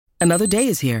Another day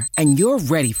is here, and you're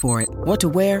ready for it. What to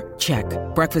wear? Check.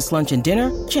 Breakfast, lunch, and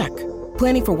dinner? Check.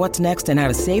 Planning for what's next and how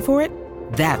to save for it?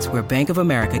 That's where Bank of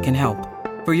America can help.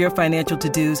 For your financial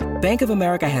to-dos, Bank of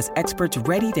America has experts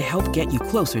ready to help get you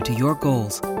closer to your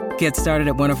goals. Get started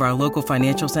at one of our local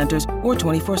financial centers or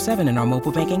 24/7 in our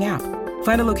mobile banking app.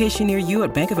 Find a location near you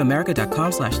at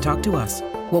bankofamerica.com/talktous.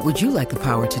 What would you like the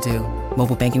power to do?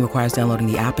 Mobile banking requires downloading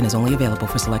the app and is only available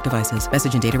for select devices.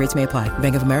 Message and data rates may apply.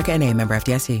 Bank of America N.A., member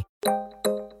FDIC.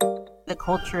 The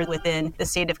culture within the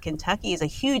state of Kentucky is a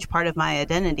huge part of my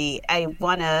identity. I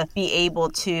want to be able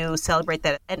to celebrate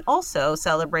that and also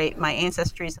celebrate my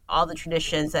ancestries, all the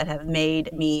traditions that have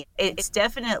made me. It's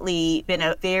definitely been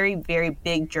a very, very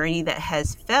big journey that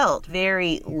has felt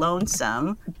very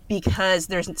lonesome because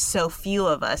there's so few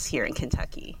of us here in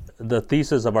Kentucky. The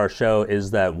thesis of our show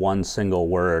is that one single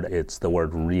word, it's the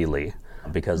word really,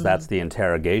 because that's the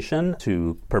interrogation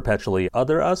to perpetually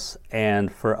other us.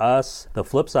 And for us, the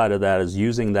flip side of that is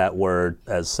using that word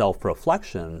as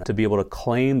self-reflection to be able to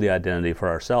claim the identity for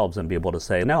ourselves and be able to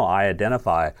say, no, I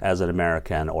identify as an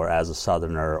American or as a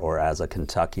Southerner or as a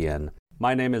Kentuckian.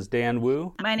 My name is Dan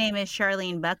Wu. My name is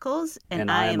Charlene Buckles,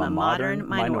 and I am a modern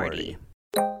minority.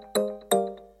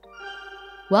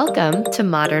 Welcome to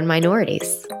Modern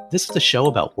Minorities. This is a show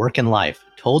about work and life,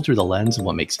 told through the lens of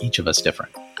what makes each of us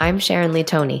different. I'm Sharon Lee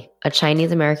Toney, a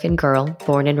Chinese-American girl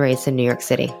born and raised in New York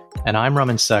City. And I'm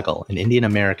Raman Segal, an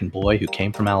Indian-American boy who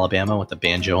came from Alabama with a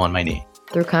banjo on my knee.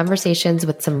 Through conversations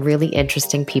with some really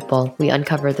interesting people, we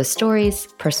uncover the stories,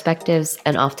 perspectives,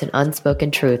 and often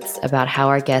unspoken truths about how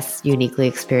our guests uniquely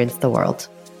experience the world.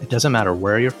 It doesn't matter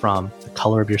where you're from, the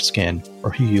color of your skin,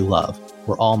 or who you love.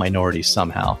 We're all minorities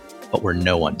somehow, but we're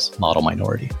no one's model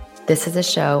minority. This is a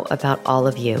show about all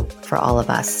of you, for all of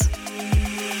us.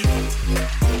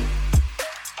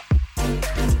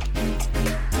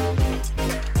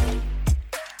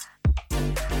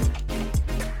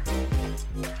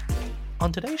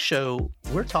 On today's show,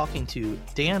 we're talking to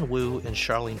Dan Wu and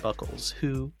Charlene Buckles,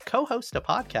 who co-host a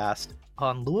podcast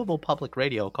on Louisville Public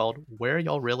Radio called Where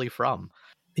Y'all Really From?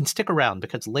 And stick around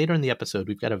because later in the episode,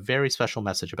 we've got a very special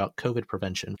message about COVID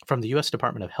prevention from the U.S.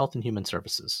 Department of Health and Human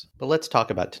Services. But let's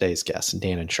talk about today's guests,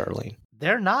 Dan and Charlene.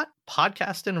 They're not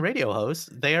podcast and radio hosts.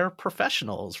 They're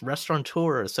professionals,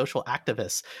 restaurateurs, social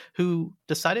activists who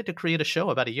decided to create a show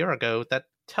about a year ago that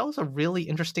tells a really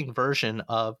interesting version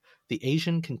of the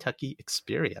Asian Kentucky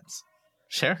experience.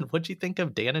 Sharon, what'd you think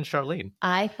of Dan and Charlene?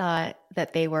 I thought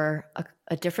that they were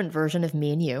a different version of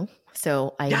me and you.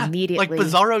 So I immediately... like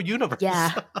Bizarro Universe.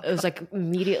 Yeah. It was like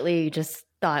immediately just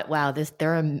thought, wow,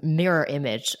 they're a mirror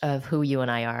image of who you and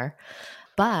I are.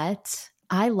 But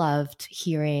I loved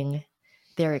hearing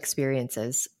their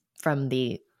experiences from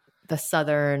the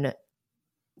Southern,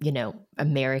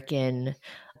 American,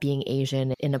 being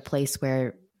Asian in a place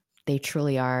where they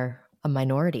truly are a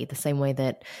minority, the same way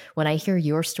that when I hear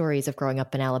your stories of growing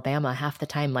up in Alabama, half the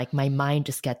time, like my mind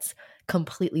just gets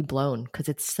completely blown because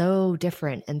it's so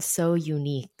different and so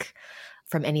unique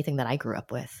from anything that I grew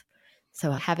up with.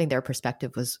 So having their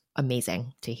perspective was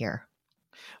amazing to hear.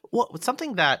 Well,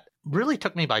 something that really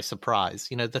took me by surprise,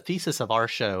 the thesis of our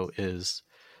show is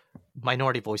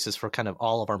minority voices for kind of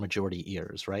all of our majority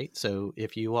ears, right? So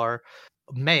if you are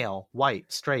male,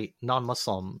 white, straight,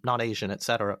 non-Muslim, not Asian,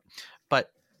 etc. But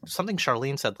something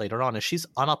Charlene said later on is she's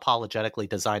unapologetically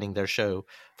designing their show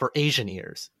for Asian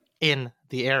ears in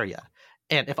the area.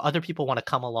 And if other people want to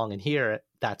come along and hear it,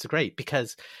 that's great,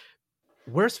 because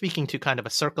we're speaking to kind of a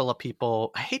circle of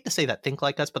people, I hate to say that think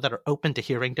like us, but that are open to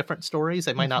hearing different stories.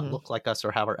 They might not look like us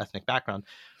or have our ethnic background,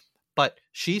 but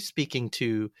she's speaking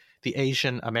to the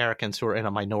Asian Americans who are in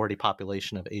a minority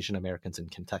population of Asian Americans in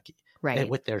Kentucky, right?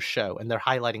 With their show. And they're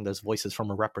highlighting those voices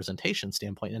from a representation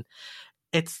standpoint.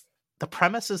 And the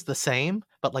premise is the same,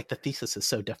 but like the thesis is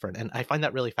so different. And I find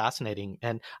that really fascinating.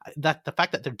 And that the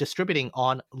fact that they're distributing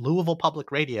on Louisville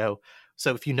Public Radio.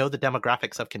 So if you know the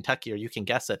demographics of Kentucky, or you can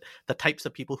guess it, the types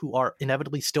of people who are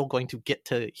inevitably still going to get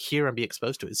to hear and be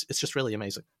exposed to it, it's just really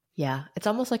amazing. Yeah, it's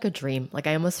almost like a dream. Like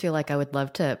I almost feel like I would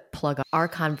love to plug our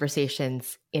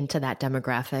conversations into that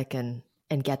demographic and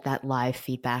get that live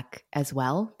feedback as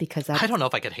well, because I don't know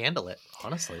if I could handle it,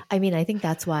 honestly. I mean, I think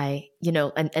that's why,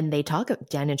 and they talk,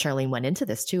 Dan and Charlene went into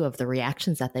this too, of the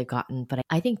reactions that they've gotten. But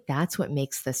I think that's what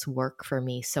makes this work for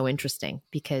me so interesting,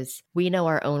 because we know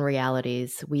our own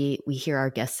realities. We hear our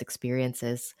guests'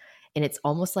 experiences. And it's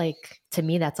almost like, to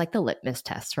me, that's like the litmus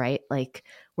test, right? Like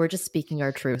we're just speaking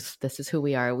our truth. This is who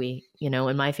we are. We,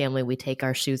 in my family, we take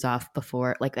our shoes off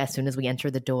before, like as soon as we enter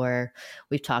the door.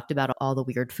 We've talked about all the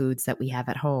weird foods that we have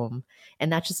at home, and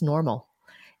that's just normal.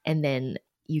 And then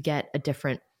you get a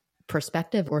different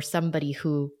perspective or somebody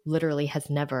who literally has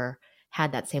never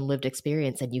had that same lived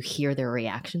experience and you hear their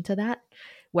reaction to that,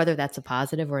 whether that's a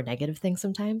positive or a negative thing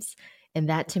sometimes. And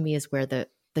that to me is where the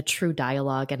true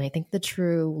dialogue and I think the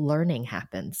true learning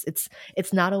happens.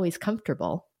 It's not always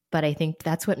comfortable, but I think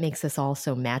that's what makes this all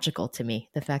so magical to me.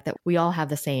 The fact that we all have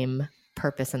the same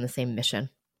purpose and the same mission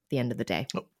at the end of the day.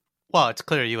 Well, it's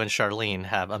clear you and Charlene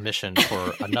have a mission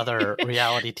for another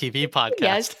reality TV podcast.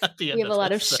 Yes, at the end we have a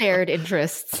lot of shared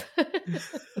interests.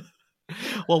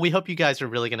 Well, we hope you guys are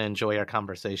really going to enjoy our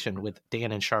conversation with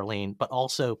Dan and Charlene, but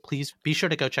also please be sure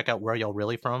to go check out Where Y'all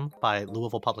Really From by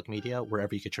Louisville Public Media,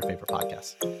 wherever you get your favorite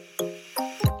podcasts.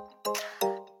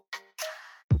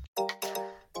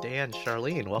 Dan,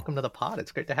 Charlene, welcome to the pod.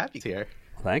 It's great to have you here.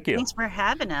 Thank you. Thanks for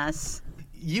having us.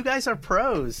 You guys are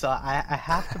pros, so I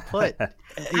have to put...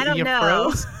 I don't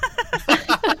know. Pros?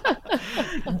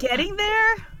 Getting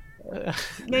there?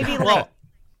 Maybe like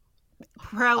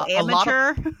pro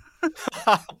amateur?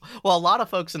 Well, a lot of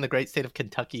folks in the great state of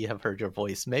Kentucky have heard your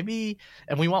voice. Maybe,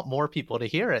 and we want more people to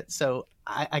hear it. So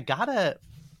I gotta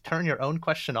turn your own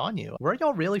question on you. Where are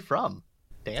y'all really from,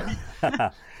 Dan?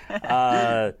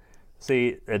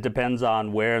 See, it depends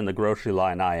on where in the grocery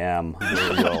line I am.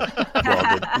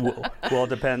 We'll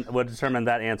determine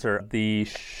that answer. The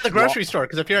grocery store,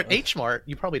 because if you're at H Mart,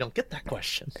 you probably don't get that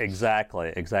question.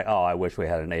 Exactly. Oh, I wish we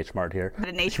had an H Mart here.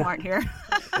 An H Mart here.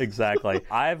 Exactly.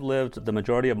 I've lived the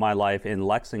majority of my life in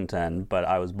Lexington, but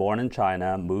I was born in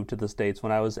China, moved to the States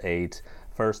when I was 8.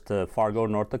 First to Fargo,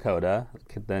 North Dakota,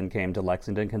 then came to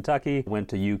Lexington, Kentucky, went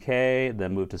to UK,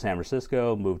 then moved to San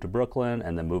Francisco, moved to Brooklyn,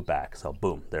 and then moved back. So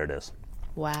boom, there it is.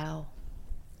 Wow.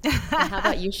 And how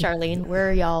about you, Charlene? Where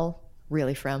are y'all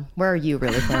really from? Where are you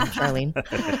really from, Charlene?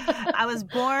 I was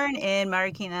born in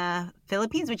Marikina,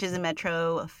 Philippines, which is in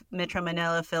Metro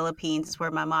Manila, Philippines. It's where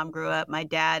my mom grew up. My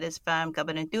dad is from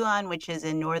Cabanatuan, which is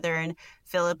in northern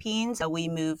Philippines. We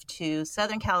moved to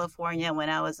Southern California when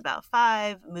I was about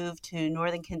 5, moved to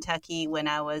northern Kentucky when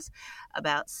I was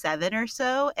about 7 or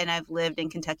so, and I've lived in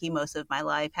Kentucky most of my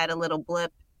life. Had a little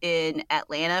blip in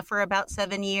Atlanta for about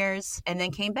 7 years, and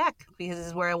then came back because this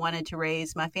is where I wanted to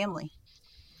raise my family.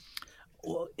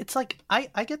 Well, it's like I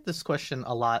get this question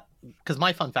a lot because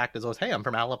my fun fact is always, hey, I'm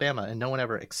from Alabama, and no one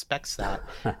ever expects that.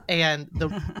 And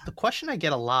the question I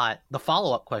get a lot, the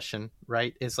follow-up question,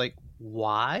 right, is like,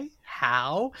 why?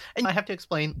 How? And I have to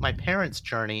explain my parents'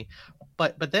 journey,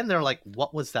 but then they're like,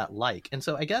 what was that like? And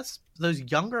so I guess those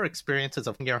younger experiences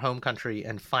of your home country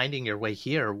and finding your way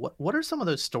here, what are some of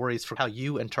those stories for how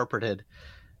you interpreted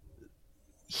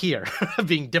here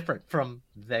being different from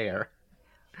there?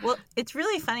 Well, it's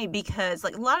really funny because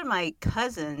like a lot of my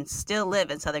cousins still live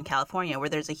in Southern California where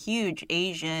there's a huge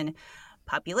Asian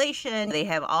population. They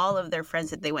have all of their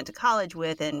friends that they went to college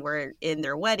with and were in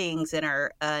their weddings, and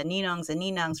our ninongs and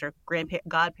ninangs or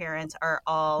godparents are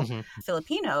all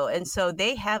Filipino. And so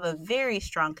they have a very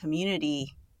strong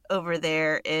community over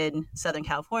there in Southern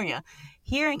California.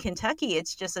 Here in Kentucky,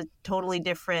 it's just a totally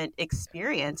different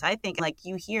experience. I think like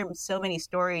you hear so many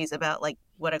stories about like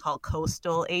what I call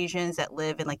coastal Asians that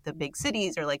live in like the big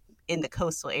cities or like in the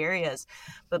coastal areas.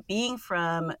 But being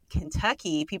from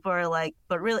Kentucky, people are like,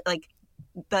 but really like,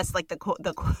 that's like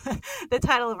the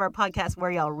title of our podcast,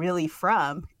 Where Y'all Really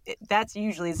From? That's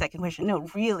usually the second question. No,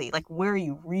 really, like where are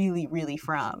you really, really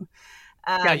from?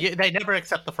 They never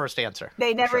accept the first answer.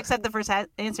 They never accept the first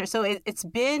answer. So it's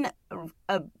been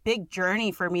a big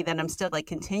journey for me that I'm still like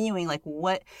continuing, like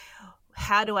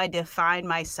how do I define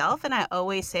myself? And I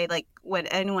always say, like, when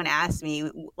anyone asks me,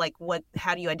 like,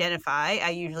 how do you identify?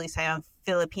 I usually say I'm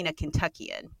Filipina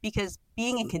Kentuckian, because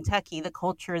being in Kentucky, the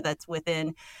culture that's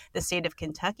within the state of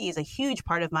Kentucky is a huge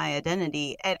part of my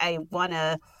identity. And I want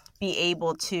to be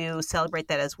able to celebrate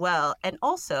that as well. And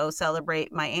also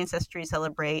celebrate my ancestry,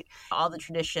 celebrate all the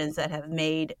traditions that have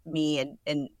made me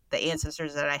and the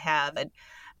ancestors that I have. And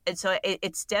so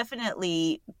it's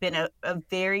definitely been a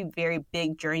very, very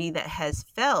big journey that has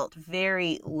felt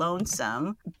very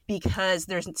lonesome because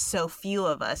there's so few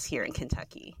of us here in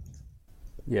Kentucky.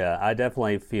 Yeah, I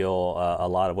definitely feel a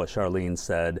lot of what Charlene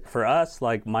said. For us,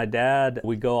 like my dad,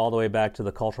 we go all the way back to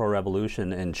the Cultural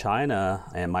Revolution in China,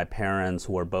 and my parents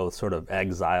were both sort of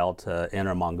exiled to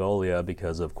Inner Mongolia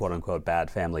because of quote-unquote bad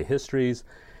family histories.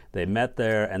 They met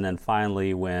there, and then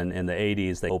finally when in the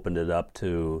 80s they opened it up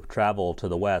to travel to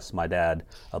the West, my dad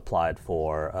applied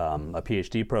for a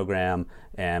PhD program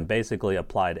and basically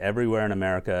applied everywhere in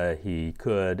America he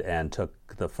could and took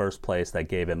the first place that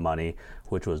gave him money,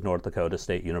 which was North Dakota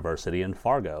State University in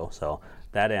Fargo. So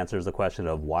that answers the question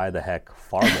of why the heck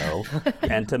Fargo?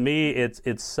 And to me,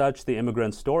 it's such the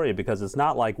immigrant story, because it's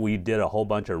not like we did a whole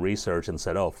bunch of research and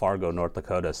said, oh, Fargo, North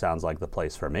Dakota sounds like the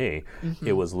place for me. Mm-hmm.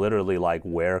 It was literally like,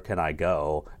 where can I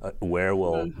go? Where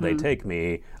will they take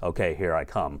me? Okay, here I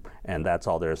come. And that's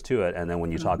all there is to it. And then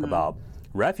when you talk about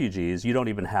refugees, you don't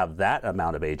even have that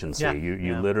amount of agency.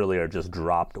 You literally are just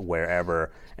dropped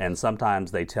wherever, and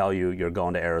sometimes they tell you you're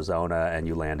going to Arizona and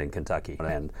you land in Kentucky.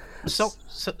 And so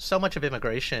much of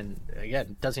immigration,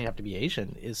 again, doesn't have to be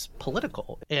Asian, is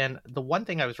political. And the one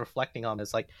thing I was reflecting on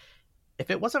is, like, if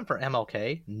it wasn't for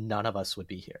MLK, none of us would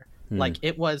be here. Like,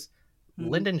 it was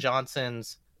Lyndon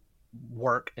Johnson's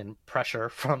work and pressure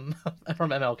from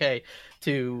MLK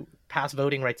to pass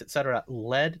voting rights, etc.,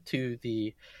 led to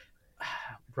the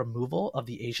removal of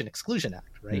the Asian Exclusion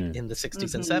Act, right, in the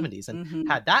 60s and 70s. And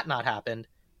had that not happened,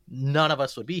 none of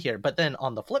us would be here. But then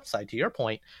on the flip side, to your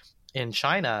point, in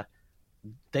China,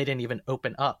 they didn't even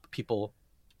open up people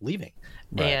leaving.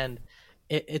 Right. And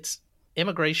it's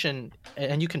immigration,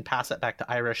 and you can pass that back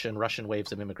to Irish and Russian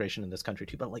waves of immigration in this country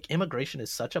too. But like, immigration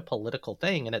is such a political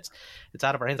thing, and it's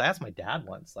out of our hands. I asked my dad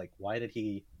once, like, why'd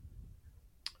you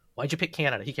pick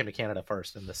Canada? He came to Canada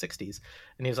first in the 60s.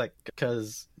 And he was like,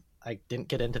 because I didn't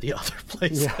get into the other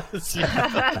places.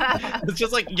 Yeah. It's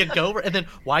just like, you go over, and then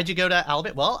why'd you go to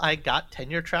Alabama? Well, I got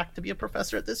tenure track to be a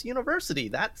professor at this university.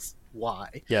 That's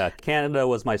why. Yeah, Canada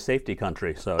was my safety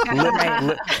country. So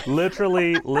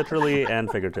literally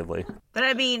and figuratively. But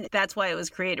I mean, that's why it was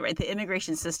created, right? The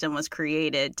immigration system was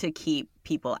created to keep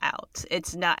people out.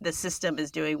 It's not, the system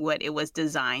is doing what it was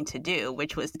designed to do,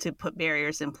 which was to put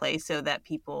barriers in place so that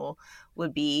people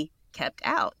would be kept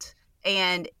out.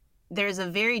 And there's a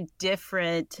very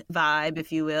different vibe,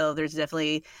 if you will. There's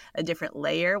definitely a different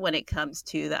layer when it comes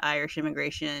to the Irish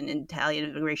immigration and Italian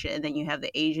immigration, and then you have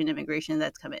the Asian immigration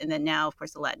that's coming, and then now, of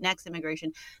course, the Latinx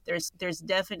immigration. There's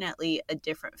definitely a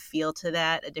different feel to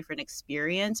that, a different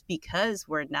experience, because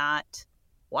we're not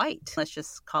white. Let's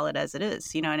just call it as it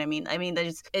is. You know what I mean? I mean,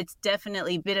 it's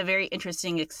definitely been a very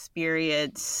interesting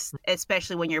experience,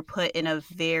 especially when you're put in a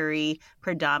very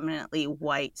predominantly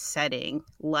white setting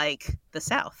like the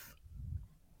South.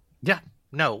 Yeah,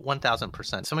 no,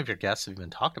 1,000%. Some of your guests have even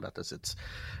talked about this.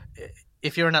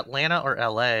 If you're in Atlanta or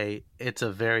LA, it's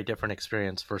a very different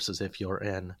experience versus if you're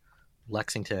in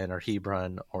Lexington or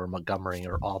Hebron or Montgomery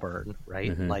or Auburn, right?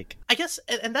 Mm-hmm. Like, I guess,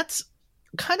 and that's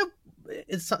kind of,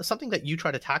 it's something that you try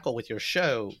to tackle with your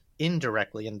show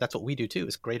indirectly, and that's what we do too,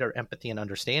 is greater empathy and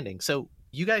understanding. So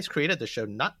you guys created the show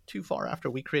not too far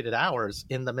after we created ours,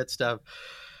 in the midst of,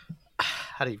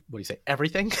 what do you say,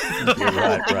 everything?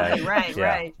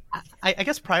 Right. I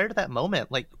guess prior to that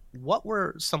moment, like, what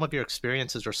were some of your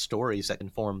experiences or stories that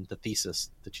informed the thesis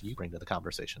that you bring to the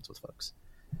conversations with folks?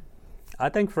 I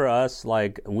think for us,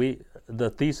 like,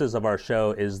 the thesis of our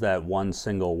show is that one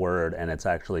single word, and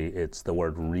it's the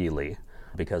word really,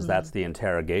 because that's the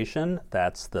interrogation.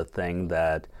 That's the thing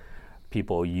that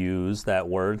people use that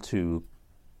word to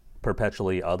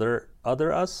perpetually other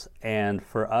us. And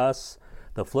for us,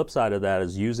 the flip side of that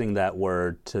is using that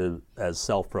word as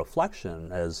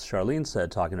self-reflection, as Charlene said,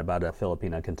 talking about a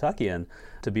Filipina Kentuckian,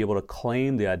 to be able to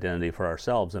claim the identity for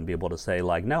ourselves and be able to say,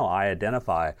 like, no, I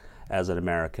identify as an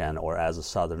American or as a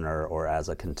Southerner or as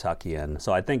a Kentuckian.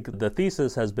 So I think the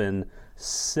thesis has been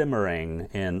simmering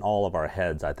in all of our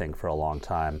heads, I think, for a long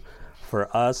time.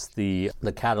 For us, the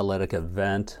catalytic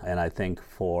event, and I think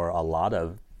for a lot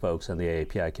of folks in the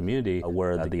AAPI community,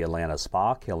 were the Atlanta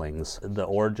spa killings. The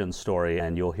origin story,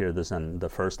 and you'll hear this in the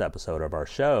first episode of our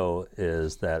show,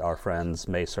 is that our friends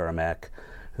May Suramek,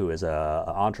 who is an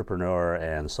entrepreneur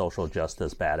and social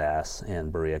justice badass in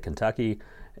Berea, Kentucky,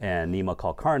 and Nima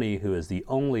Kulkarni, who is the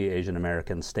only Asian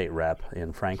American state rep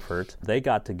in Frankfurt, they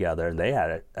got together, and they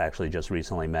had actually just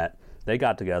recently met. They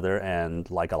got together, and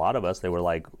like a lot of us, they were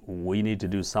like, we need to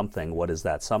do something. What is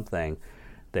that something?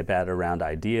 They batted around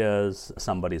ideas.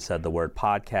 Somebody said the word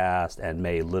podcast, and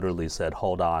May literally said,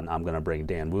 hold on, I'm going to bring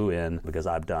Dan Wu in, because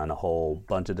I've done a whole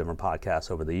bunch of different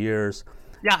podcasts over the years.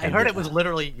 Yeah, I heard it was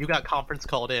literally, you got conference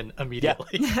called in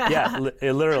immediately.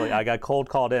 Literally, I got cold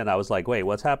called in. I was like, wait,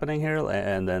 what's happening here?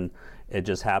 And then it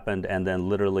just happened. And then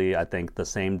literally, I think the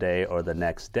same day or the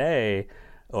next day,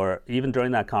 or even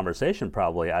during that conversation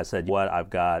probably, I said, I've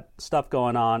got stuff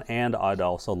going on, and I'd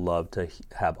also love to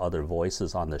have other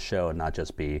voices on the show and not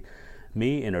just be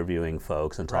me interviewing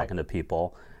folks and talking to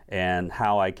people. And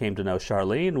how I came to know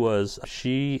Charlene was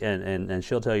and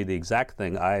she'll tell you the exact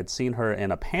thing. I had seen her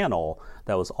in a panel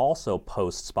that was also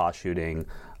post-spa shooting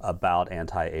about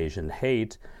anti-Asian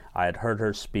hate. I had heard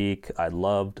her speak. I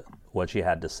loved what she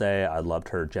had to say. I loved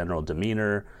her general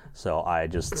demeanor. So I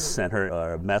just sent her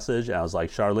a message and I was like,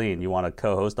 Charlene, you want to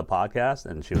co-host a podcast?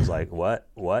 And she was like, what?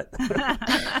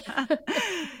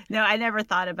 No, I never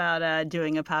thought about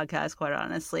doing a podcast, quite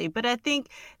honestly. But I think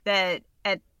that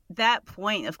at that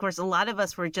point, of course, a lot of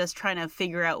us were just trying to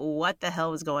figure out what the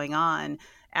hell was going on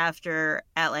after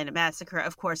Atlanta Massacre.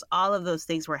 Of course, all of those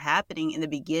things were happening in the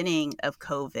beginning of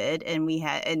COVID,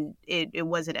 and it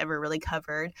wasn't ever really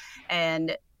covered.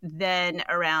 And then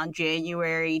around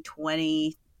January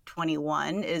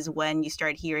 2021 is when you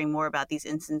start hearing more about these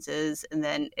instances, and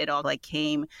then it all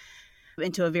came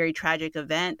into a very tragic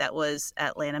event that was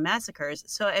Atlanta Massacres.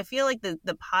 So I feel like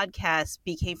the podcast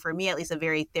became, for me at least, a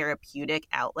very therapeutic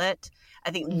outlet.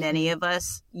 I think many of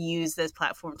us use this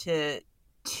platform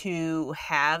to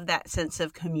have that sense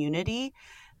of community,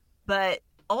 but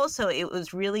also it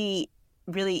was really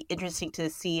interesting to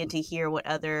see and to hear what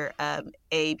other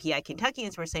AAPI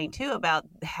Kentuckians were saying too about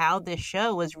how this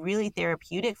show was really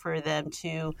therapeutic for them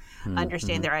to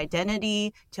understand their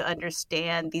identity, to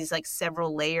understand these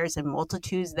several layers and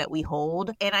multitudes that we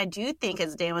hold. And I do think,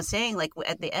 as Dan was saying,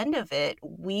 at the end of it,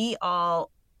 we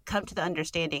all come to the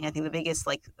understanding. I think the biggest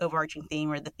overarching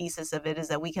theme or the thesis of it is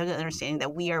that we come to the understanding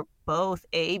that we are both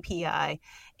AAPI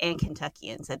and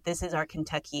Kentuckians, that this is our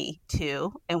Kentucky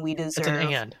too, and we deserve— It's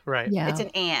an and, right? Yeah. It's an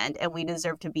and we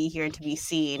deserve to be here and to be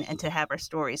seen and to have our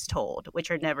stories told, which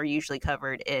are never usually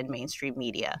covered in mainstream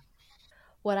media.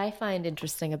 What I find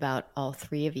interesting about all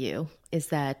three of you is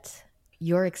that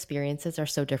your experiences are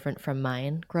so different from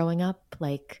mine growing up.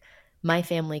 My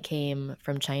family came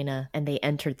from China and they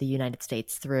entered the United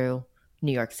States through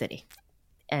New York City.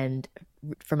 And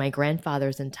for my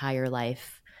grandfather's entire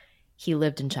life, he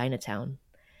lived in Chinatown.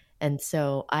 And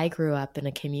so I grew up in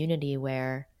a community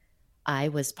where I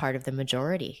was part of the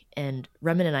majority. And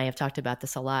Remen and I have talked about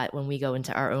this a lot when we go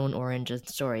into our own origin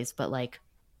stories. But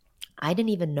I didn't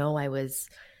even know I was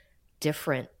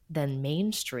different than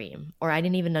mainstream, or I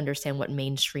didn't even understand what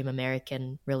mainstream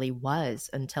American really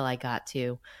was until I got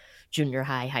to junior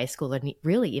high, high school, and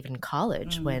really even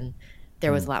college when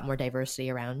there was a lot more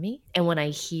diversity around me. And when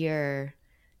I hear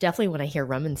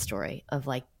Remen's story of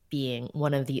being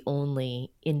one of the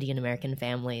only Indian American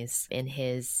families in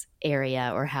his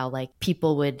area, or how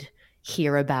people would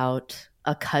hear about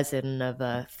a cousin of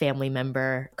a family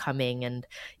member coming, and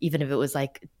even if it was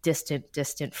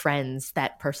distant friends,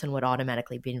 that person would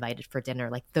automatically be invited for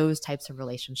dinner. Those types of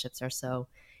relationships are so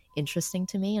interesting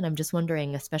to me. And I'm just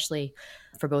wondering, especially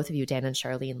for both of you, Dan and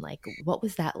Charlene, what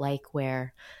was that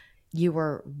where you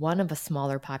were one of a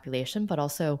smaller population, but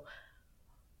also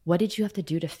what did you have to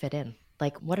do to fit in?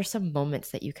 What are some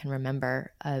moments that you can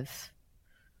remember of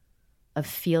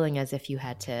feeling as if you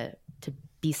had to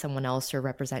be someone else or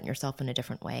represent yourself in a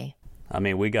different way? I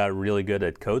mean, we got really good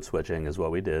at code switching is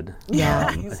what we did.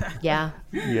 Yeah. Yeah.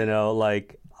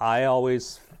 I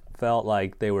always felt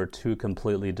like they were two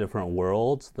completely different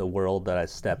worlds. The world that I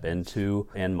step into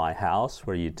in my house,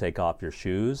 where you take off your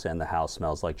shoes and the house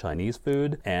smells like Chinese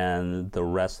food, and the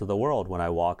rest of the world when I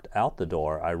walked out the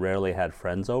door. I rarely had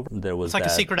friends over. It's like a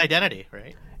secret identity,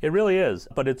 right? It really is,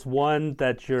 but it's one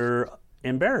that you're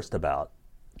embarrassed about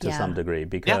to some degree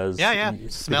because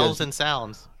smells and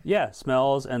sounds. Yeah,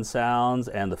 smells and sounds,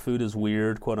 and the food is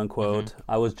weird, quote unquote.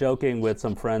 I was joking with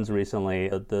some friends recently,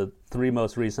 the three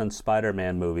most recent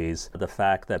Spider-Man movies, the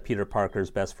fact that Peter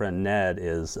Parker's best friend Ned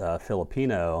is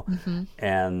Filipino,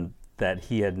 and that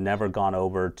he had never gone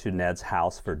over to Ned's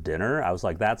house for dinner. I was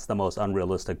like, that's the most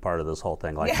unrealistic part of this whole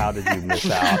thing. How did you miss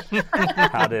out?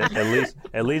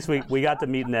 At least we got to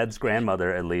meet Ned's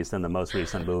grandmother, at least in the most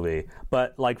recent movie.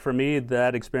 But for me,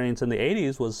 that experience in the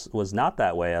 80s was not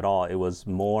that way at all. It was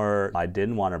more, I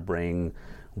didn't want to bring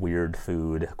weird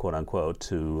food, quote unquote,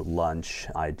 to lunch.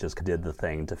 I just did the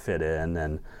thing to fit in.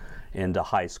 And into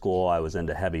high school, I was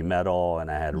into heavy metal,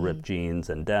 and I had ripped jeans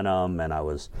and denim, and I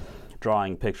was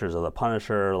drawing pictures of the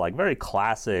Punisher, very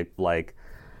classic, I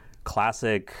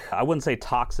wouldn't say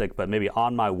toxic, but maybe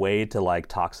on my way to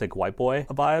toxic white boy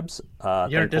vibes.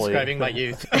 You're describing my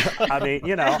youth. I mean,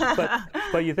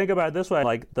 but you think about it this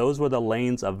way, those were the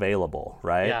lanes available,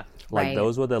 right? Yeah. Right.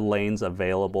 Those were the lanes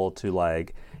available to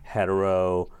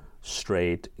hetero,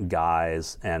 straight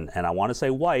guys, and I want to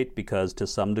say white because to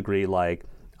some degree, I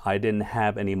didn't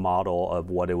have any model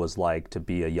of what it was like to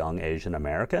be a young Asian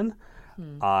American.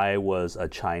 I was a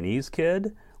Chinese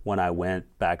kid when I went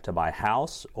back to my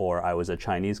house, or I was a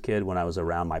Chinese kid when I was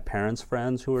around my parents'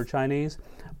 friends who were Chinese,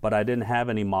 but I didn't have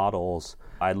any models.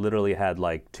 I literally had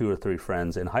 2 or 3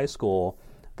 friends in high school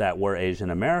that were Asian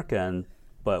American,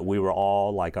 but we were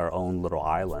all our own little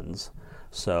islands.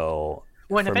 So,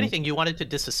 well, and if anything, you wanted to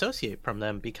disassociate from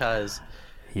them because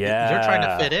Yeah. You're trying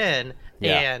to fit in.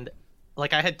 Yeah. And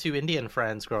like I had two Indian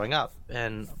friends growing up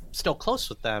and still close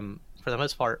with them for the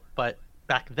most part. But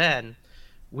back then,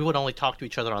 we would only talk to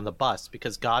each other on the bus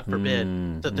because God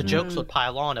forbid the jokes would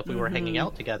pile on if we were hanging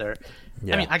out together.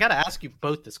 Yeah. I mean, I got to ask you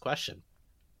both this question.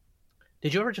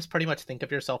 Did you ever just pretty much think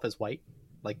of yourself as white?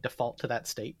 Like default to that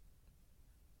state?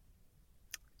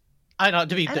 I know,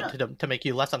 to make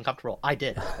you less uncomfortable. I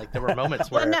did. Like there were moments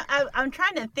where. Well, no, I'm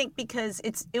trying to think because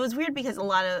it was weird because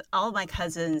all of my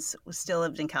cousins still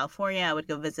lived in California. I would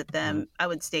go visit them. I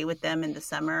would stay with them in the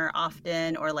summer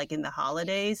often, or like in the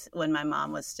holidays when my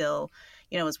mom was still,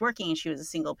 was working and she was a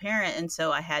single parent, and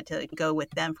so I had to go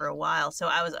with them for a while. So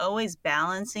I was always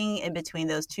balancing in between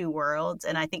those two worlds,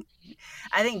 and I think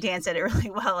Dan said it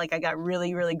really well. Like I got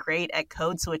really, really great at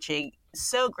code switching.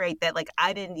 So great that like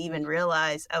I didn't even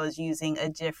realize I was using a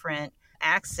different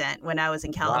accent when I was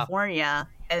in California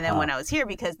and then when I was here,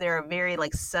 because there are very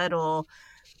like subtle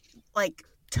like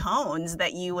tones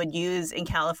that you would use in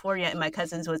California, and my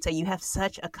cousins would say you have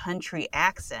such a country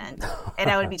accent, and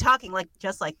I would be talking like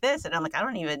just like this, and I'm like,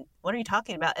 what are you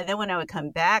talking about? And then when I would come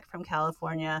back from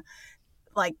California,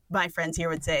 like my friends here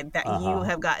would say that you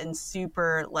have gotten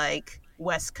super like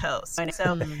West Coast. And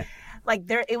so like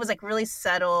it was like really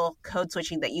subtle code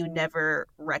switching that you never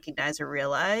recognize or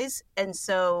realize. And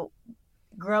so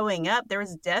growing up, there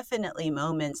was definitely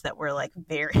moments that were like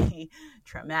very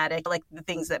traumatic, like the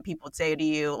things that people would say to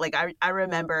you. Like I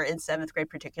remember in 7th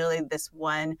grade, particularly, this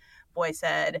one boy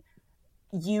said,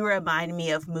 "You remind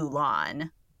me of Mulan."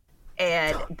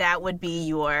 And that would be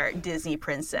your Disney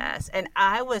princess. And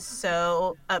I was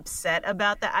so upset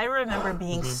about that. I remember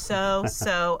being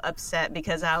so upset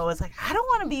because I was like, I don't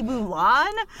want to be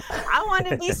Mulan. I want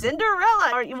to be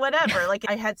Cinderella or whatever. Like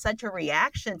I had such a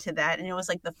reaction to that. And it was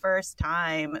like the first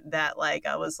time that like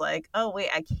I was like, oh, wait,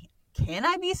 can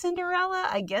I be Cinderella?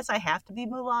 I guess I have to be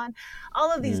Mulan.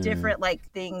 All of these different like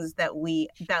things that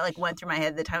like went through my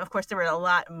head at the time. Of course, there were a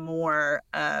lot more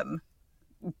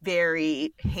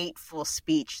very hateful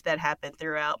speech that happened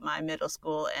throughout my middle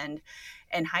school and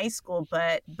high school,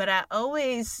 but I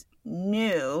always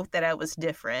knew that I was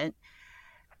different.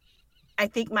 I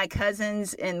think my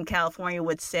cousins in California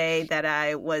would say that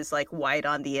I was like white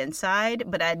on the inside,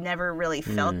 but I'd never really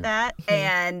felt that.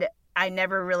 And I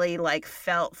never really like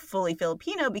felt fully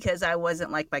Filipino because I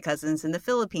wasn't like my cousins in the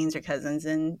Philippines or cousins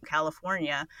in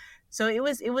California. So it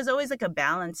was always like a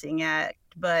balancing act.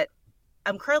 But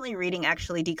I'm currently reading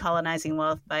actually Decolonizing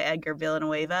Wealth by Edgar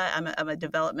Villanueva. I'm a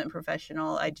development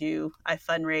professional. I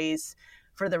fundraise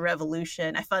for the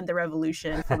revolution. I fund the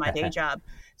revolution for my day job.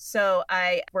 So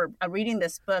I'm reading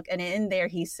this book, and in there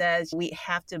he says we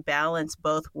have to balance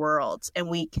both worlds. And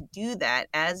we can do that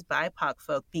as BIPOC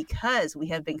folk because we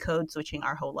have been code switching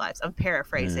our whole lives. I'm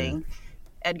paraphrasing.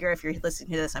 Edgar, if you're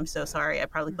listening to this, I'm so sorry. I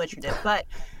probably butchered it. But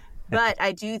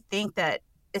I do think that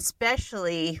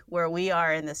especially where we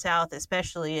are in the South,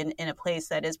 especially in a place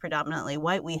that is predominantly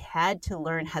white, we had to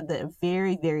learn how the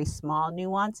very, very small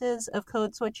nuances of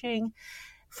code switching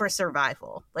for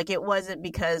survival. Like it wasn't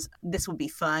because this would be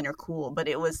fun or cool, but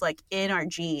it was like in our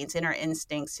genes, in our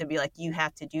instincts to be like, you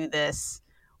have to do this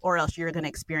or else you're going to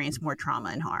experience more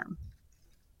trauma and harm.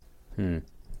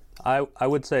 I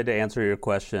would say, to answer your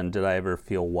question, did I ever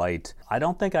feel white? I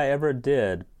don't think I ever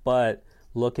did, but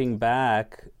looking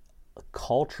back,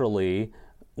 culturally,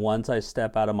 once I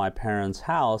step out of my parents'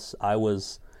 house, I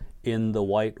was in the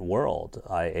white world.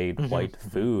 I ate white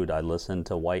food. I listened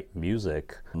to white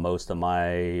music. Most of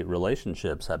my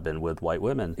relationships have been with white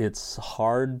women. It's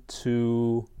hard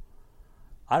to,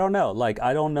 I don't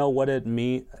know what it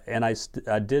means. And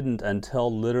I didn't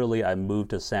until literally I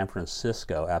moved to San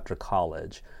Francisco after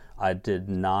college. I did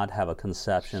not have a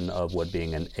conception of what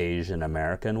being an Asian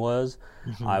American was.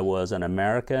 I was an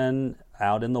American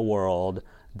out in the world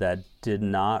that did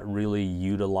not really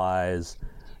utilize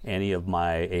any of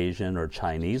my Asian or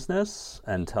Chinese-ness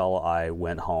until I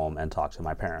went home and talked to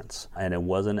my parents. And it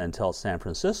wasn't until San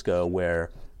Francisco where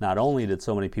not only did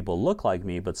so many people look like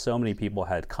me, but so many people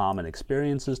had common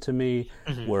experiences to me,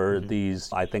 were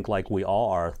these, I think like we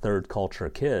all are, third culture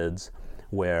kids,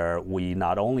 where we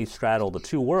not only straddle the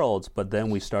two worlds, but then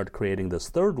we start creating this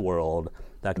third world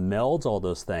that melds all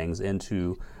those things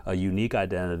into a unique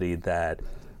identity that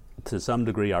to some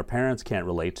degree our parents can't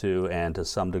relate to, and to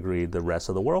some degree the rest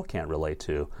of the world can't relate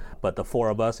to. But the four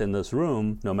of us in this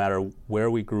room, no matter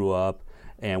where we grew up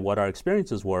and what our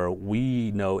experiences were,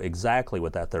 we know exactly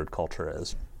what that third culture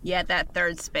is. Yeah, that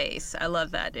third space. I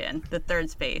love that, Dan. The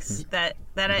third space.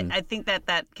 I think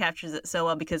that captures it so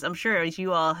well, because I'm sure, as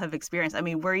you all have experienced, I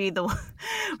mean, were you the one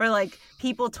where like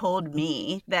people told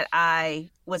me that I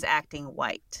was acting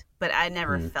white, but I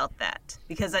never felt that,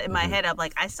 because in my head I'm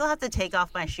like, I still have to take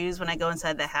off my shoes when I go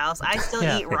inside the house. I still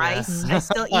eat rice. I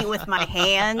still eat with my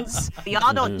hands.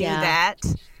 Y'all don't do that.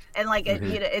 And like,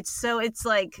 it's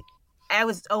like, I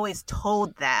was always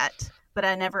told that, but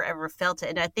I never ever felt it.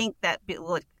 And I think that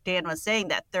what Dan was saying,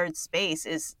 that third space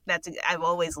I've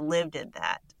always lived in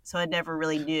that. So I never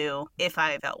really knew if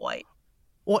I felt white.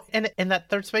 Well, and that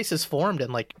third space is formed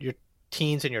in like your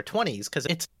teens and your 20s, because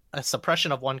it's a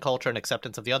suppression of one culture and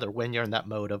acceptance of the other when you're in that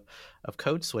mode of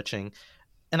code switching.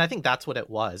 And I think that's what it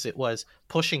was. It was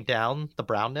pushing down the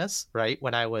brownness, right?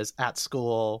 When I was at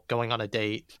school, going on a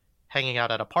date, hanging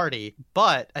out at a party.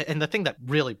 And the thing that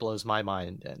really blows my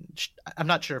mind, and I'm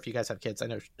not sure if you guys have kids, I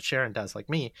know Sharon does, like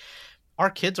me, our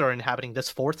kids are inhabiting this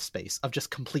fourth space of just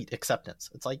complete acceptance.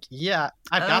 It's like, yeah,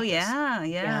 I've got this.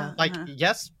 Yeah. Like,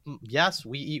 yes,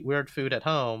 we eat weird food at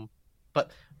home,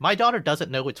 but my daughter doesn't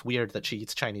know it's weird that she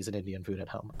eats Chinese and Indian food at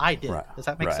home. I did. Right. Does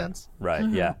that make sense? Right.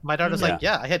 Yeah. My daughter's like,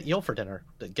 yeah, I had eel for dinner.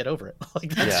 Get over it.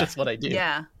 Like, that's just what I do.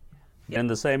 Yeah. In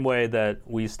the same way that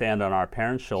we stand on our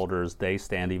parents' shoulders, they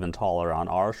stand even taller on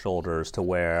our shoulders, to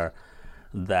where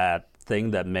that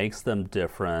thing that makes them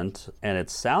different, and it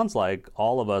sounds like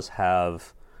all of us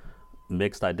have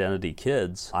mixed identity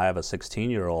kids. I have a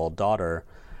 16-year-old daughter,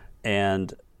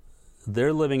 and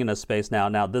they're living in a space now.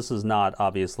 Now, this is not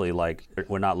obviously like,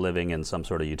 we're not living in some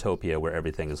sort of utopia where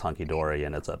everything is hunky-dory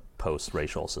and it's a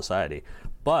post-racial society.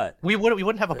 But we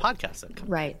wouldn't have a podcast then.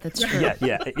 Right, that's true.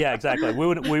 Yeah, exactly.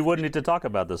 We wouldn't need to talk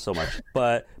about this so much.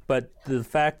 But the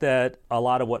fact that a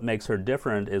lot of what makes her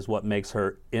different is what makes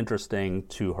her interesting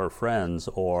to her friends,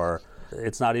 or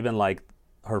it's not even like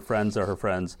her friends are her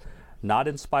friends, not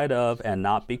in spite of and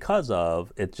not because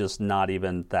of, it's just not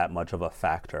even that much of a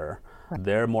factor.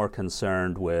 They're more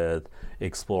concerned with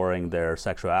exploring their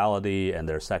sexuality and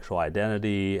their sexual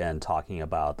identity and talking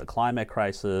about the climate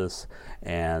crisis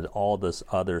and all this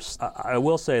other stuff. I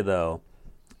will say, though,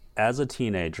 as a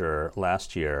teenager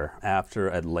last year, after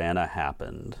Atlanta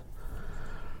happened,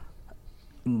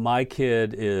 my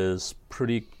kid is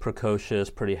pretty precocious,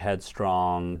 pretty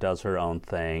headstrong, does her own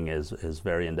thing, is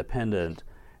very independent,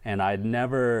 and I'd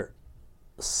never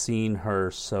seen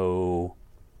her so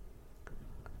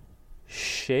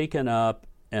shaken up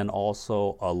and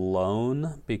also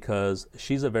alone, because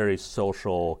she's a very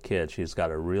social kid. She's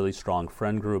got a really strong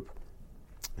friend group.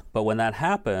 But when that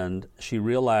happened, she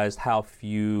realized how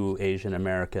few Asian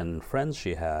American friends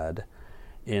she had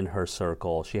in her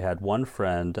circle. She had one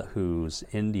friend who's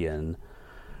Indian,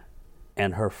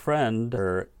 and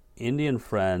her Indian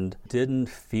friend didn't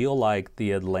feel like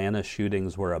the Atlanta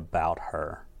shootings were about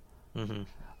her. Mm-hmm.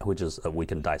 Which is, we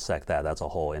can dissect that. That's a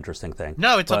whole interesting thing.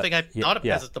 No, it's something I thought of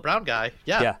because it's the brown guy.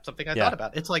 Something I thought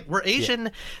about. It's like, we're Asian.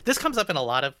 Yeah. This comes up in a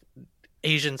lot of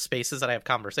Asian spaces that I have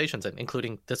conversations in,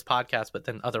 including this podcast, but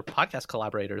then other podcast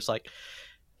collaborators. Like,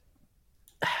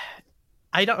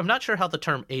 I'm not sure how the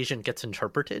term Asian gets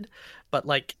interpreted, but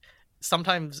like,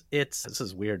 sometimes this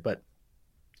is weird, but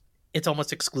it's almost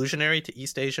exclusionary to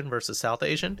East Asian versus South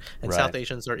Asian, and South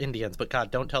Asians are Indians. But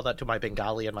God, don't tell that to my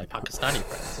Bengali and my Pakistani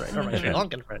friends, right? Or my Sri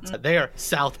Lankan friends. They are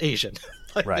South Asian.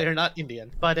 They're not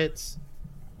Indian. But it's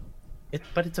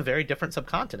a very different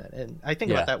subcontinent. And I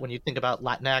think about that when you think about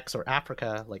Latinx or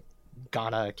Africa, like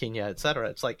Ghana, Kenya, etc.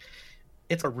 It's like,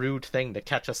 it's a rude thing to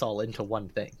catch us all into one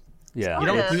thing. Yeah, you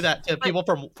don't do that to people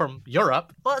from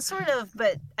Europe. Well, sort of,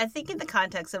 but I think in the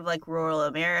context of like rural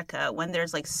America, when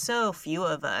there's like so few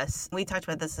of us, we talked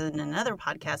about this in another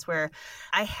podcast where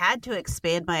I had to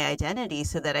expand my identity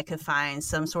so that I could find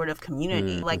some sort of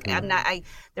community.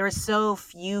 There were so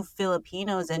few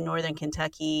Filipinos in Northern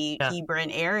Kentucky, Hebron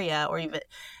area, or even.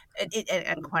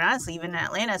 And quite honestly, even in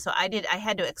Atlanta, so I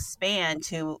had to expand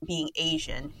to being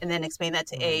Asian, and then expand that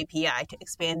to AAPI, to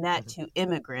expand that to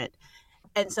immigrant.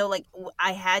 And so, like,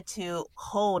 I had to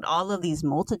hold all of these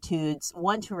multitudes,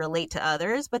 one, to relate to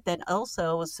others, but then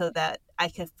also so that I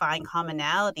could find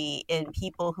commonality in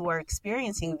people who are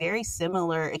experiencing very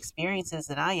similar experiences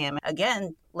than I am.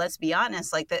 Again, let's be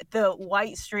honest, like the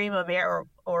white stream of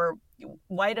or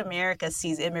white America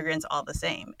sees immigrants all the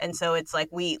same. And so it's like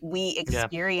we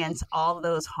experience all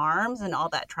those harms and all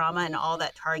that trauma and all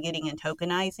that targeting and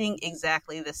tokenizing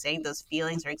exactly the same. Those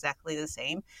feelings are exactly the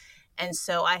same. And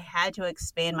so I had to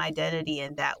expand my identity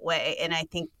in that way. And I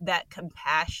think that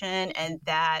compassion and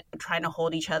that trying to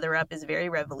hold each other up is very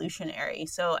revolutionary.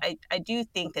 So I do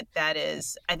think that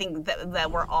is, I think that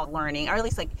we're all learning, or at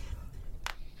least like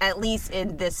at least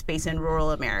in this space in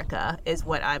rural America, is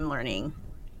what I'm learning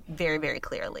very, very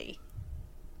clearly.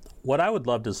 What I would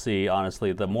love to see,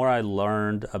 honestly, the more I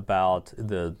learned about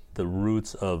the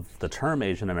roots of the term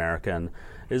Asian American,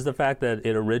 is the fact that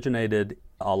it originated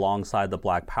alongside the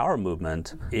Black Power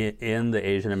movement in the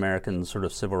Asian American sort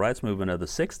of civil rights movement of the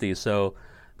 60s. So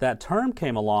that term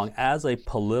came along as a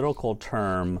political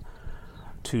term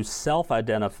to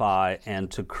self-identify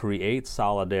and to create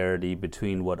solidarity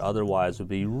between what otherwise would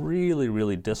be really,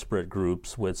 really disparate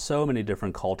groups with so many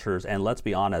different cultures, and let's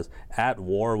be honest, at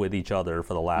war with each other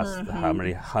for the last how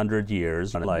many 100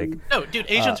 years. Like, no, dude,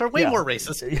 Asians are way more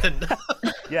racist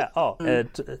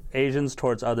than Asians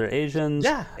towards other Asians,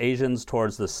 Asians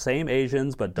towards the same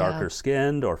Asians but darker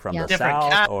skinned or from the different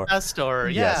South, caste or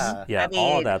I mean,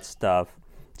 all of that stuff.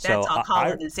 That's all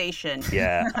colonization.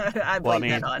 I blame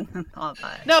that on all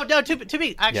that. No. To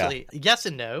be actually, yes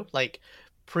and no. Like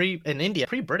in India,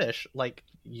 pre-British, like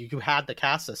you had the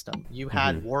caste system. You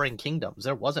had warring kingdoms.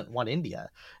 There wasn't one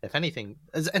India, if anything.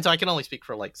 And so I can only speak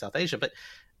for like South Asia, but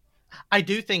I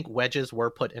do think wedges were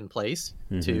put in place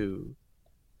to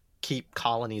keep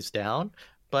colonies down.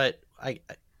 But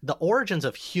the origins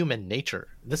of human nature.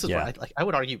 This is what I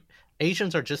would argue.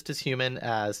 Asians are just as human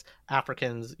as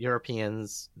Africans,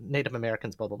 Europeans, Native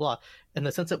Americans, blah, blah, blah, in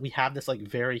the sense that we have this like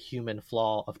very human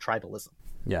flaw of tribalism.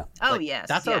 Yeah. Oh, like, yes.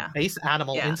 That's our base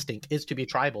animal instinct, is to be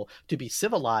tribal. To be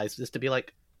civilized is to be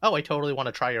like, oh, I totally want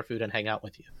to try your food and hang out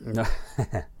with you.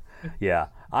 Yeah.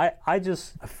 I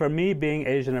just, for me, being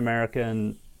Asian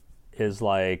American is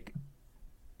like,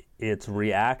 it's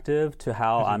reactive to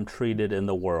how I'm treated in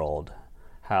the world,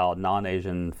 how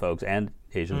non-Asian folks and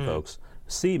Asian folks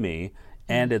see me,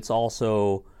 and it's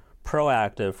also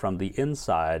proactive from the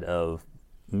inside of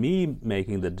me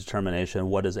making the determination,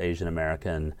 what does Asian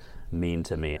American mean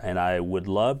to me? And I would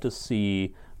love to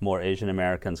see more Asian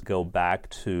Americans go back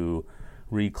to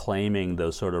reclaiming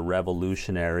those sort of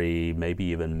revolutionary, maybe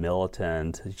even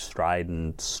militant,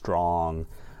 strident, strong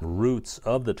roots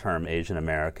of the term Asian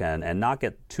American, and not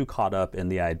get too caught up in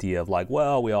the idea of like,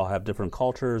 well, we all have different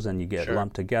cultures and you get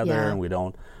lumped together and we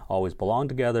don't always belong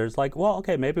together. It's like, well,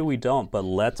 okay, maybe we don't, but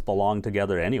let's belong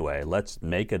together anyway. Let's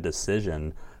make a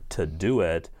decision to do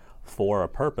it for a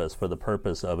purpose, for the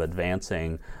purpose of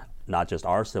advancing not just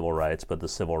our civil rights, but the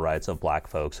civil rights of Black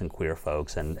folks and queer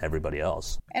folks and everybody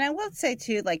else. And I will say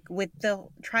too, like with the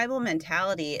tribal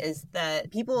mentality, is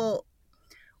that people,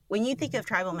 when you think of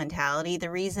tribal mentality,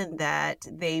 the reason that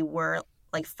they were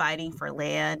like fighting for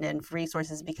land and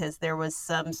resources, because there was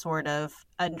some sort of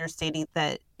understanding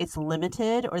that it's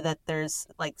limited or that there's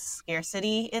like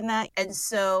scarcity in that. And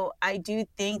so I do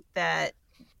think that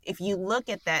if you look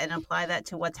at that and apply that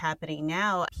to what's happening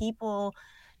now, people,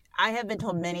 I have been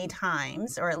told many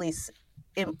times, or at least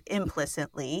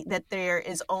implicitly, that there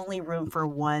is only room for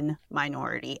one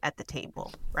minority at the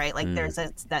table, right? Like there's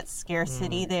that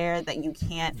scarcity there, that you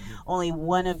can't, only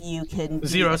one of you can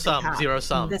zero sum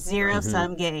the zero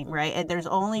sum game, right? And there's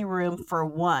only room for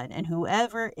one, and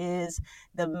whoever is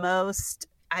the most,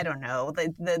 I don't know,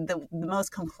 the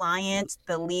most compliant,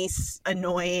 the least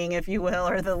annoying, if you will,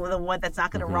 or the one that's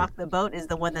not going to rock the boat is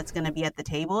the one that's going to be at the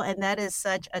table. And that is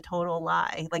such a total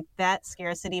lie. Like that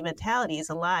scarcity mentality is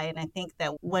a lie. And I think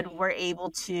that when we're able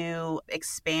to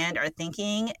expand our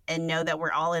thinking and know that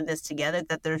we're all in this together,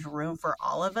 that there's room for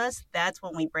all of us, that's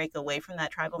when we break away from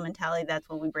that tribal mentality. That's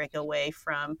when we break away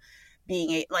from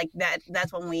being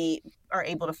that's when we are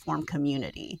able to form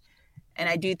community. And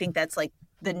I do think that's like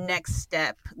the next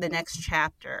step, the next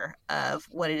chapter of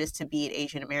what it is to be an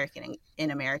Asian American in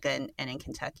America and in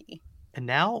Kentucky. And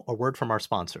now a word from our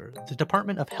sponsor, the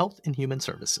Department of Health and Human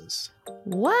Services.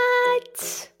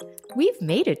 What? We've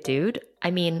made it, dude.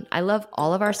 I mean, I love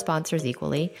all of our sponsors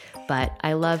equally, but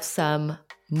I love some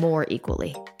more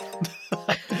equally.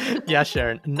 Yeah,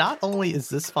 Sharon, not only is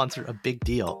this sponsor a big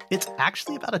deal, it's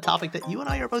actually about a topic that you and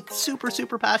I are both super,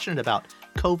 super passionate about,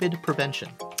 COVID prevention.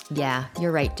 Yeah,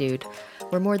 you're right, dude.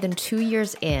 We're more than 2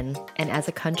 years in, and as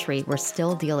a country, we're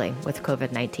still dealing with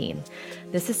COVID-19.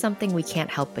 This is something we can't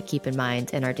help but keep in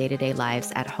mind in our day-to-day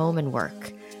lives at home and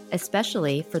work,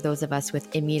 especially for those of us with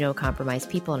immunocompromised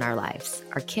people in our lives,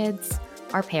 our kids,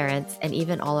 our parents, and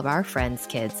even all of our friends'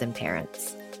 kids and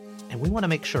parents. And we want to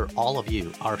make sure all of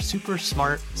you, our super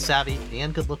smart, savvy,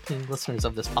 and good-looking listeners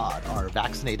of this pod, are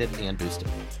vaccinated and boosted.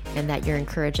 And that you're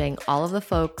encouraging all of the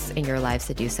folks in your lives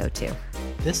to do so too.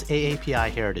 This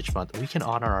AAPI Heritage Month, we can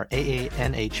honor our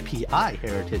AANHPI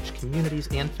heritage communities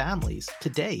and families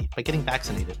today by getting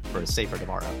vaccinated for a safer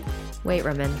tomorrow. Wait,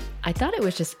 Raman, I thought it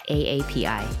was just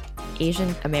AAPI,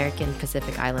 Asian American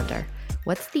Pacific Islander.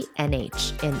 What's the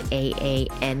NH in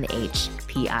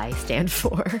AANHPI stand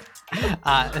for?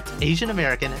 It's Asian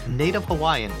American, Native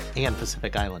Hawaiian, and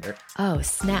Pacific Islander. Oh,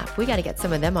 snap. We got to get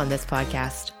some of them on this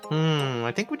podcast.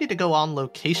 I think we need to go on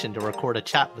location to record a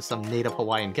chat with some Native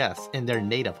Hawaiian guests in their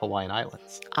native Hawaiian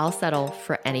islands. I'll settle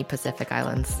for any Pacific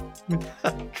Islands.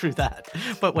 True that.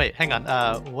 But wait, hang on.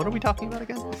 What are we talking about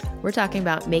again? We're talking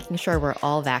about making sure we're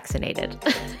all vaccinated.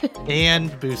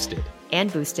 And boosted.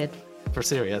 And boosted. For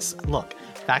serious. Look,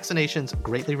 vaccinations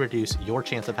greatly reduce your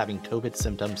chance of having COVID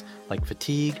symptoms like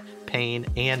fatigue, pain,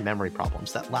 and memory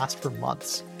problems that last for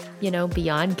months. You know,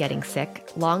 beyond getting sick,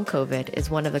 long COVID is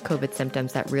one of the COVID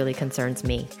symptoms that really concerns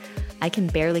me. I can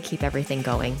barely keep everything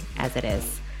going as it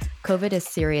is. COVID is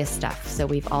serious stuff, so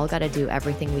we've all got to do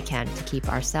everything we can to keep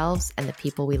ourselves and the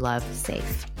people we love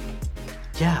safe.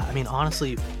 Yeah, I mean,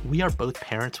 honestly, we are both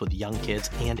parents with young kids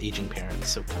and aging parents,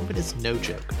 so COVID is no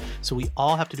joke. So we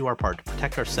all have to do our part to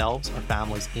protect ourselves, our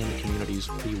families, and the communities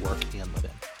we work and live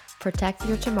in. Protect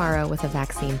your tomorrow with a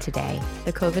vaccine today.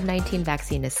 The COVID-19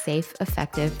 vaccine is safe,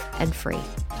 effective, and free.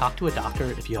 Talk to a doctor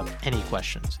if you have any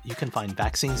questions. You can find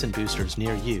vaccines and boosters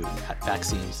near you at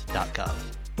vaccines.gov.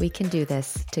 We can do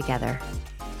this together.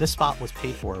 This spot was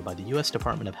paid for by the U.S.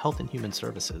 Department of Health and Human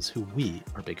Services, who we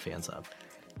are big fans of.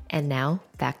 And now,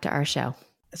 back to our show.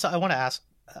 So I want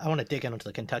to dig into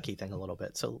the Kentucky thing a little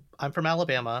bit. So I'm from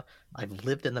Alabama. I've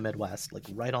lived in the Midwest, like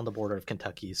right on the border of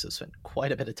Kentucky. So spent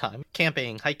quite a bit of time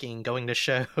camping, hiking, going to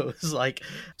shows. Like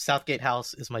Southgate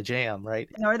House is my jam, right?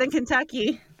 Northern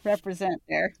Kentucky, represent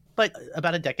there. But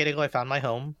about a decade ago, I found my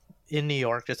home in New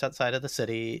York, just outside of the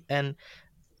city. And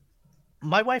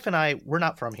my wife and I, we're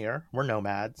not from here. We're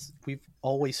nomads. We've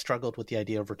always struggled with the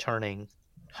idea of returning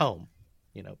home,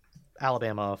 you know,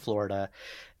 Alabama, Florida.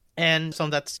 And so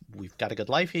we've got a good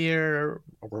life here.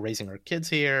 We're raising our kids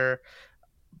here.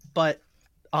 But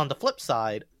on the flip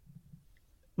side,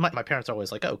 my parents are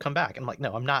always like, oh, come back. And I'm like,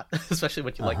 no, I'm not. Especially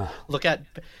when you look at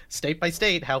state by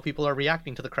state, how people are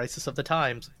reacting to the crisis of the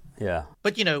times. Yeah.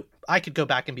 But, you know, I could go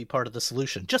back and be part of the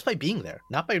solution just by being there,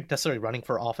 not by necessarily running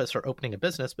for office or opening a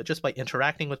business, but just by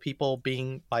interacting with people,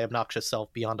 being my obnoxious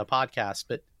self beyond a podcast,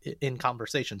 but in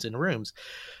conversations, in rooms.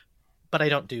 But I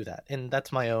don't do that. And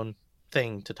that's my own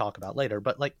thing to talk about later.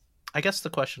 But like, I guess the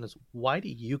question is, why do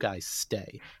you guys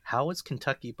stay? How has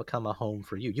Kentucky become a home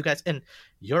for you? You guys, and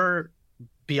you're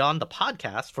beyond the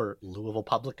podcast for Louisville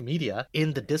Public Media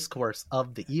in the discourse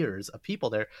of the ears of people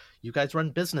there. You guys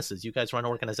run businesses, you guys run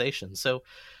organizations. So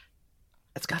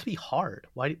it's got to be hard.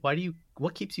 Why do you,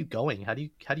 what keeps you going? How do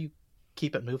you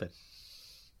keep it moving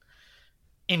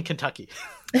in Kentucky?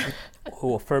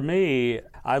 Well, for me,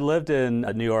 I lived in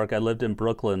New York. I lived in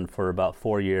Brooklyn for about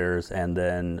 4 years. And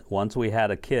then once we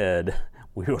had a kid,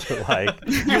 we were like,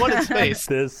 you wanted space.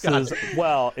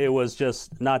 It was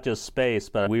just not just space,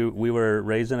 but we were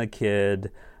raising a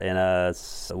kid in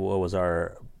what was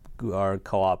our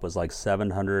co-op was like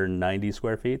 790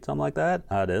 square feet, something like that.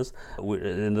 How it is. We're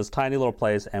in this tiny little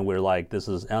place, and we're like, this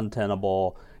is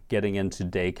untenable. Getting into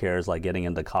daycares, like getting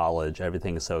into college,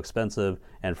 everything is so expensive.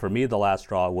 And for me, the last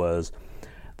straw was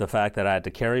the fact that I had to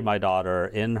carry my daughter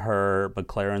in her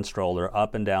McLaren stroller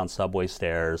up and down subway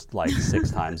stairs like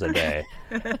 6 times a day.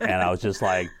 And I was just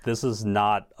like, this is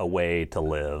not a way to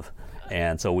live.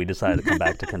 And so we decided to come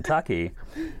back to Kentucky.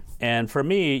 And for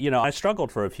me, you know, I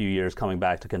struggled for a few years coming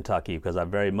back to Kentucky because I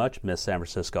very much miss San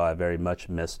Francisco. I very much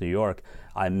miss New York.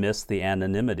 I miss the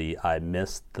anonymity. I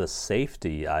miss the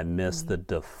safety. I miss the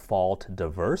default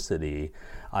diversity.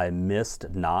 I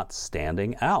missed not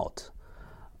standing out.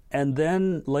 And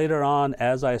then later on,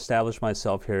 as I established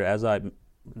myself here, as I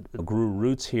grew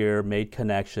roots here, made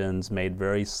connections, made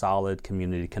very solid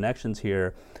community connections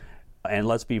here, and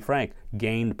let's be frank,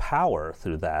 gained power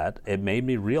through that, it made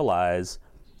me realize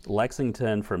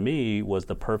Lexington, for me, was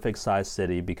the perfect size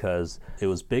city because it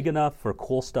was big enough for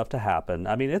cool stuff to happen.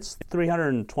 I mean, it's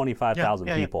 325,000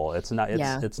 people. It's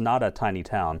not a tiny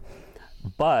town.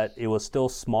 But it was still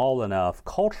small enough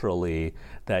culturally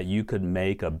that you could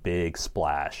make a big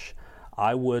splash.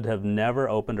 I would have never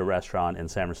opened a restaurant in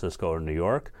San Francisco or New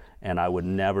York, and I would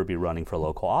never be running for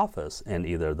local office in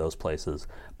either of those places.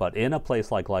 But in a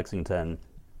place like Lexington,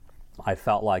 I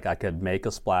felt like I could make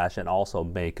a splash and also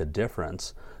make a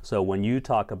difference. So when you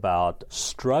talk about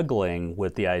struggling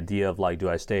with the idea of like, do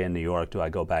I stay in New York? Do I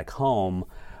go back home?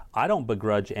 I don't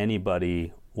begrudge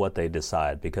anybody what they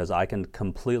decide because I can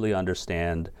completely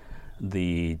understand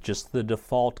the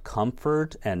default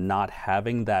comfort and not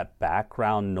having that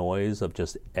background noise of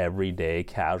just everyday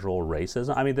casual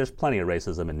racism. I mean, there's plenty of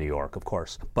racism in New York, of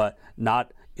course, but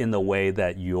not in the way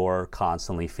that you're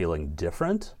constantly feeling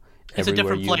different. It's a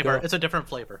different flavor. Go. It's a different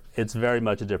flavor. It's very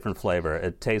much a different flavor.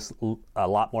 It tastes a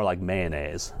lot more like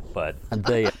mayonnaise, but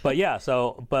yeah.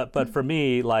 So, but for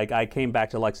me, like I came back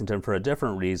to Lexington for a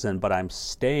different reason, but I'm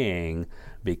staying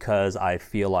because I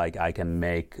feel like I can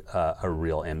make a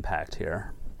real impact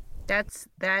here.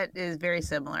 That is very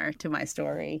similar to my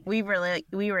story. We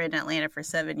were in Atlanta for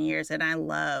 7 years, and I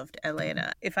loved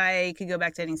Atlanta. If I could go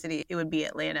back to any city, it would be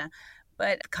Atlanta.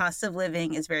 But cost of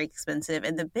living is very expensive.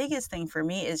 And the biggest thing for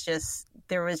me is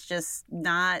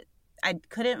I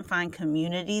couldn't find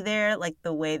community there like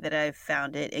the way that I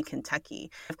found it in Kentucky.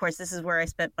 Of course, this is where I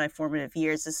spent my formative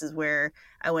years. This is where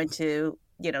I went to,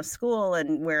 school,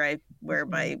 and where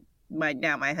my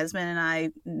husband and I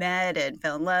met and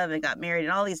fell in love and got married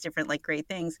and all these different like great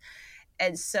things.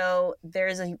 And so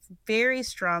there's a very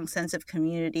strong sense of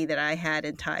community that I had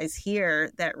in ties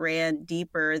here that ran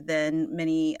deeper than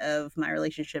many of my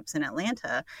relationships in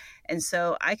Atlanta. And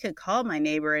so I could call my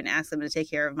neighbor and ask them to take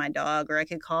care of my dog, or I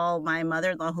could call my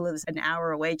mother-in-law who lives an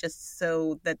hour away just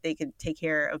so that they could take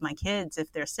care of my kids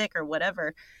if they're sick or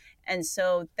whatever. And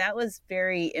so that was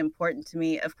very important to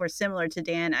me. Of course, similar to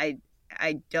Dan,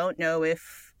 I don't know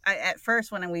if at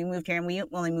first when we moved here, and we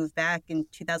only moved back in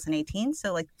 2018,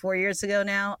 so like 4 years ago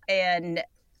now, and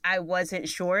I wasn't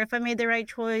sure if I made the right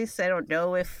choice. I don't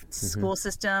know if school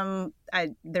system,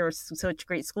 there were such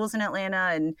great schools in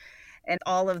Atlanta, and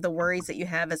all of the worries that you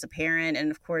have as a parent, and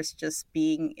of course just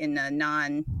being in a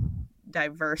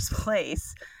non-diverse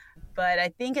place. But I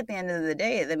think at the end of the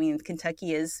day, I mean,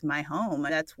 Kentucky is my home.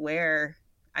 That's where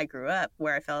I grew up,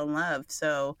 where I fell in love.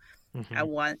 So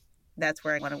that's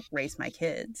where I want to raise my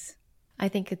kids. I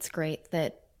think it's great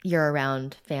that you're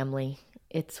around family.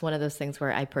 It's one of those things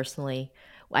where I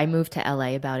moved to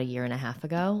LA about 1.5 years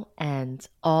ago, and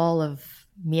all of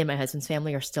me and my husband's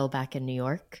family are still back in New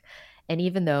York. And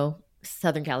even though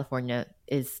Southern California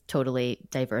is totally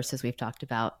diverse, as we've talked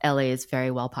about, LA is very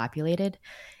well populated.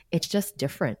 It's just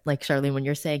different. Like Charlene, when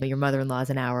you're saying your mother-in-law is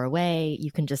an hour away,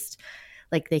 you can just,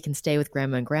 like, they can stay with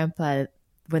grandma and grandpa.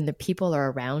 When the people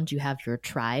are around, you have your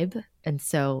tribe. And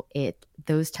so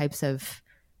those types of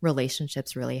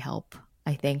relationships really help,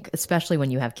 I think, especially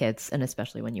when you have kids and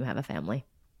especially when you have a family.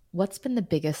 What's been the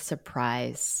biggest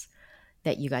surprise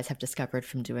that you guys have discovered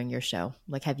from doing your show?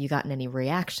 Like, have you gotten any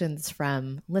reactions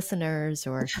from listeners,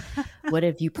 or what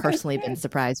have you personally been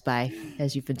surprised by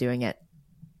as you've been doing it?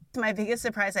 My biggest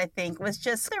surprise, I think, was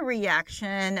just the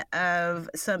reaction of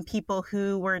some people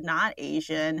who were not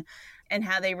Asian and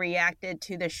how they reacted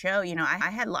to the show. I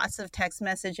had lots of text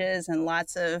messages and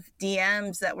lots of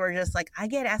DMs that were just like, I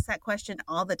get asked that question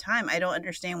all the time. I don't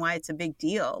understand why it's a big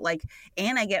deal.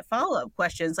 And I get follow-up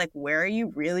questions like, where are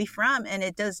you really from? And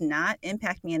it does not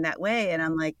impact me in that way. And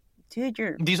I'm like, dude,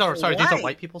 these are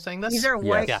white people saying this? These are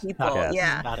white people. Yes.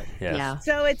 Yeah. Got it. Yes. Yeah.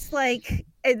 So it's like,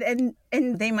 and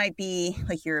they might be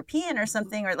like European or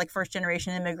something, or like first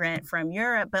generation immigrant from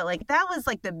Europe. But like, that was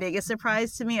like the biggest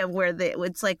surprise to me of where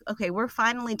it's like, okay, we're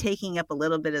finally taking up a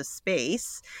little bit of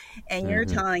space and you're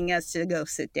telling us to go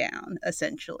sit down,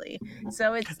 essentially.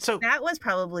 So that was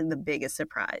probably the biggest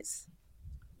surprise.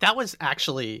 That was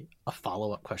actually a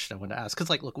follow-up question I wanted to ask. Because,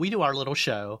 look, we do our little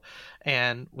show,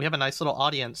 and we have a nice little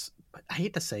audience. But I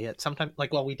hate to say it. Sometimes,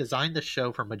 while we designed this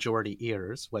show for majority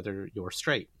ears, whether you're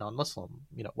straight, non-Muslim,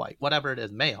 white, whatever it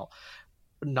is, male,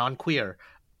 non-queer,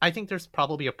 I think there's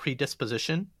probably a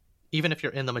predisposition, even if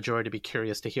you're in the majority, to be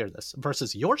curious to hear this.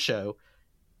 Versus your show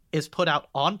is put out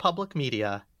on public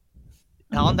media,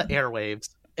 on the airwaves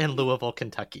in Louisville,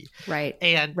 Kentucky. Right.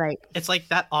 And it's like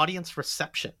that audience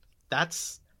reception.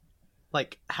 That's...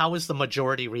 how is the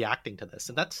majority reacting to this?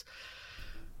 And it's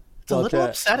a little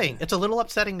upsetting. It's a little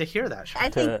upsetting to hear that. I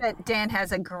think that Dan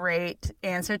has a great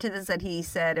answer to this that he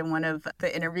said in one of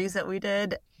the interviews that we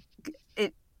did.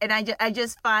 And I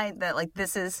just find that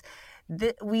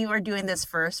we were doing this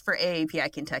first for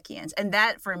AAPI Kentuckians. And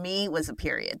that for me was a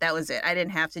period. That was it. I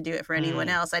didn't have to do it for anyone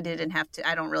else. I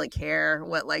don't really care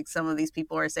what some of these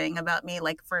people are saying about me.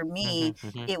 For me,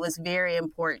 it was very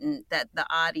important that the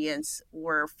audience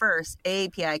were first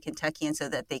AAPI Kentuckians so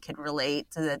that they could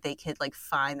relate, so that they could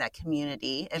find that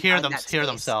community and hear themselves.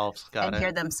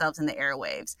 Hear themselves in the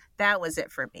airwaves. That was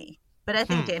it for me. But I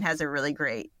think Dan has a really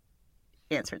great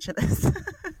answer to this.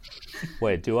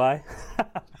 Wait, do I?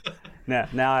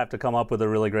 Now I have to come up with a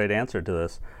really great answer to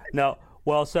this. No,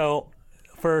 well, so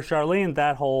for Charlene,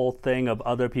 that whole thing of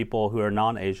other people who are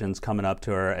non-Asians coming up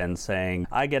to her and saying,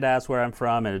 I get asked where I'm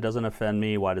from and it doesn't offend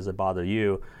me, why does it bother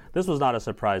you? This was not a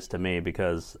surprise to me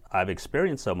because I've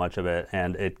experienced so much of it,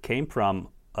 and it came from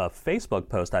a Facebook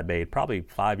post I made probably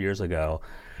 5 years ago,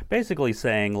 basically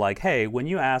saying hey, when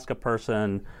you ask a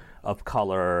person of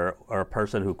color or a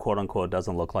person who quote unquote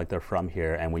doesn't look like they're from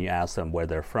here, and when you ask them where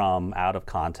they're from out of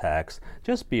context,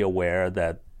 just be aware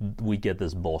that we get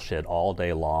this bullshit all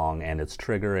day long and it's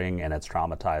triggering and it's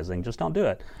traumatizing. Just don't do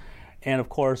it. And of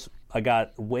course, I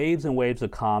got waves and waves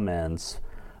of comments.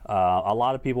 A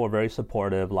lot of people were very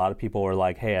supportive. A lot of people were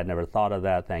like, hey, I never thought of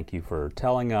that. Thank you for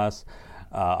telling us.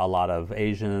 A lot of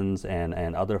Asians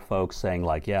and other folks saying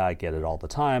like, yeah, I get it all the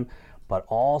time. But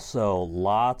also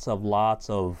lots of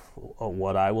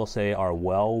what I will say are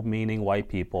well-meaning white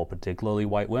people, particularly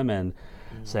white women,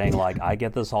 saying like, I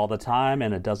get this all the time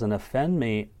and it doesn't offend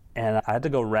me. And I had to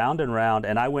go round and round,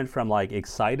 and I went from like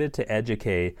excited to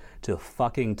educate to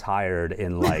fucking tired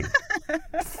in like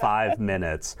 5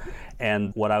 minutes.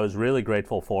 And what I was really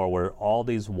grateful for were all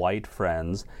these white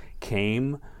friends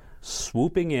came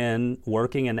swooping in,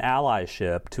 working in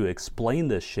allyship to explain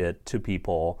this shit to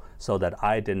people so that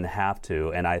I didn't have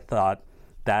to. And I thought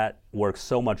that works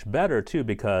so much better too,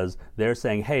 because they're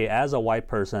saying, hey, as a white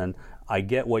person, I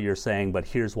get what you're saying, but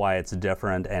here's why it's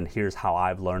different, and here's how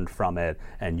I've learned from it,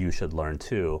 and you should learn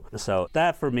too. So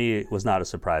that for me was not a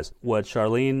surprise. What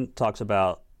Charlene talks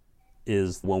about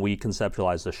is when we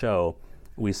conceptualized the show,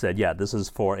 we said, yeah, this is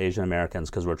for Asian Americans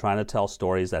because we're trying to tell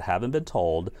stories that haven't been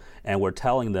told, and we're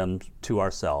telling them to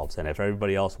ourselves. And if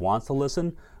everybody else wants to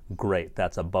listen, great,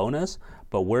 that's a bonus.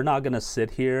 But we're not going to sit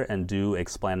here and do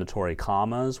explanatory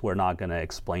commas. We're not going to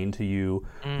explain to you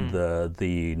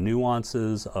the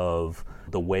nuances of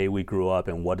the way we grew up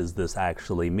and what does this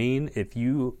actually mean. If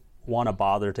you want to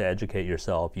bother to educate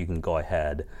yourself, you can go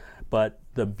ahead. But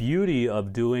the beauty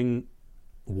of doing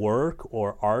work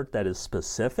or art that is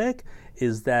specific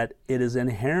is that it is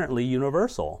inherently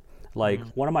universal. Like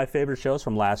one of my favorite shows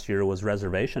from last year was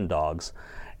Reservation Dogs,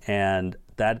 and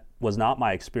that was not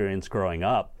my experience growing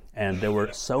up. And there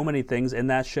were so many things in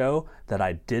that show that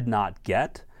I did not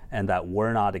get and that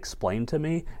were not explained to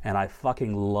me, and I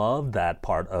fucking loved that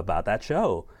part about that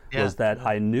show. Was that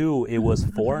I knew it was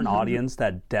for an audience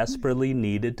that desperately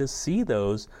needed to see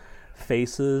those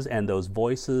faces and those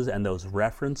voices and those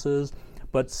references.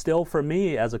 But still, for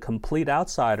me, as a complete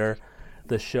outsider,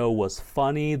 the show was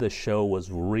funny, the show was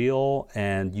real,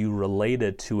 and you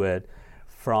related to it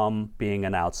from being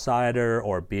an outsider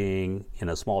or being in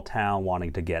a small town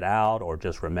wanting to get out or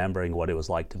just remembering what it was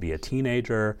like to be a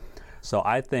teenager. So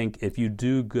I think if you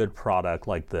do good product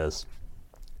like this,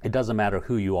 it doesn't matter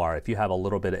who you are. If you have a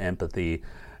little bit of empathy,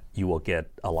 you will get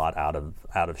a lot out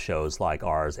of shows like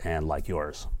ours and like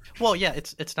yours. Well, yeah,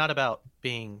 it's not about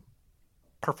being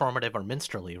performative or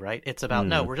minstrelly, right? It's about,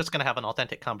 no, we're just going to have an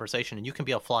authentic conversation, and you can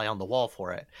be a fly on the wall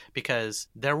for it, because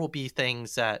there will be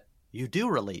things that you do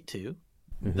relate to,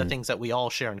 the things that we all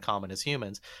share in common as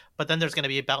humans, but then there's going to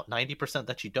be about 90%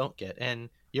 that you don't get, and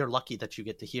you're lucky that you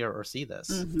get to hear or see this.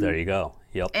 There you go.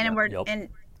 Yep. And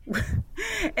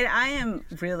and I'm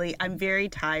very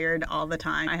tired all the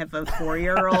time. I have a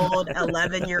 4-year-old,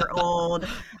 11-year-old.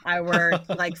 I work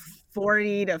like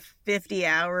 40 to 50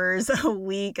 hours a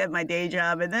week at my day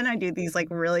job. And then I do these like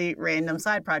really random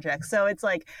side projects. So it's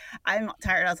like, I'm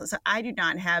tired also. So I do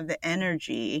not have the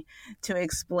energy to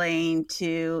explain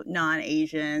to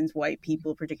non-Asians, white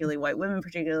people, particularly white women,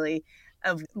 particularly,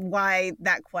 of why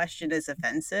that question is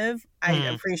offensive. I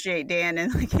appreciate Dan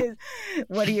and like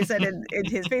what he said in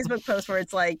his Facebook post, where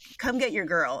it's like, come get your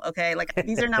girl, okay? Like,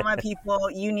 these are not my people.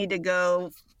 You need to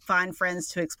go find friends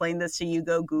to explain this to you.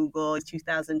 Go Google. It's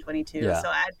 2022. Yeah.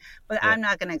 So I'm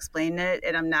not going to explain it,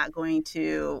 and I'm not going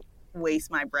to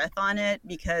waste my breath on it,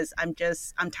 because I'm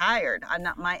tired.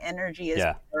 My energy is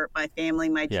for my family,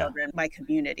 my children, my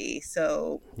community.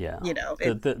 So, the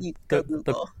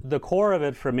core of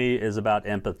it for me is about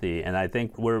empathy. And I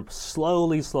think we're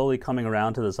slowly coming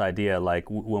around to this idea, like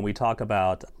when we talk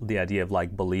about the idea of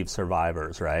like believed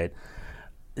survivors, right?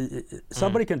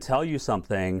 Somebody can tell you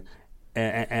something,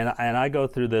 and I go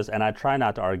through this, and I try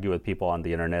not to argue with people on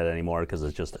the internet anymore, because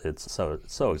it's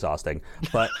so exhausting.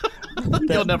 But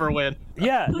you'll never win.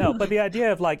 Yeah, no. But the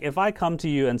idea of like, if I come to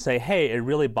you and say, hey, it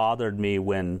really bothered me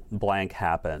when blank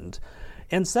happened,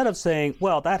 instead of saying,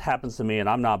 well, that happens to me and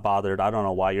I'm not bothered, I don't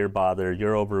know why you're bothered,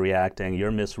 you're overreacting,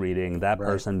 you're misreading, that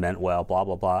person meant well, blah,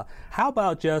 blah, blah. How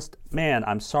about just, man,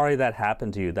 I'm sorry that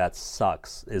happened to you, that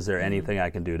sucks. Is there anything I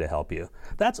can do to help you?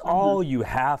 That's all you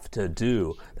have to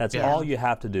do. That's all you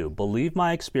have to do. Believe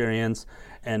my experience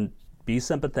and be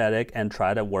sympathetic and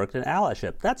try to work in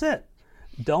allyship. That's it.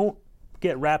 Don't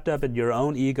get wrapped up in your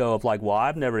own ego of like, well,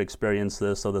 I've never experienced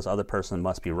this, so this other person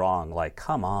must be wrong. Like,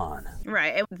 come on.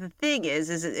 Right. And the thing is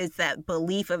it's that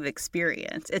belief of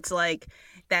experience. It's like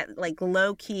that, like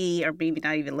low key, or maybe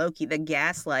not even low key, the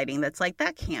gaslighting that's like,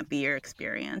 that can't be your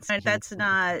experience. That's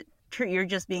not you're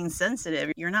just being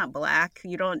sensitive. You're not Black.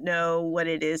 You don't know what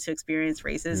it is to experience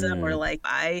racism. Or like,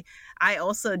 I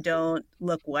also don't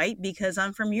look white because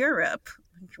I'm from Europe.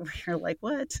 You're like,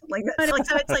 what? Like, so it's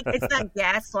that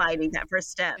gaslighting, that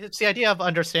first step. It's the idea of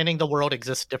understanding the world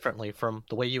exists differently from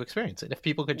the way you experience it. If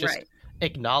people could just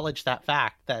acknowledge that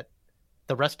fact that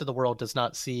the rest of the world does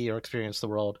not see or experience the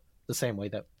world the same way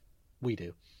that we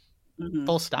do.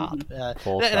 Full stop.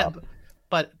 Full stop.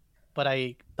 But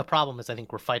the problem is, I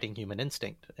think we're fighting human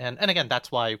instinct. And again,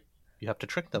 that's why you have to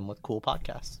trick them with cool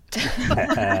podcasts.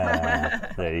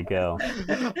 There you go.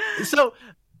 So,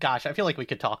 gosh, I feel like we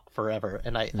could talk forever.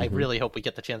 And I really hope we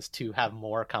get the chance to have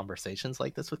more conversations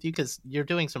like this with you, because you're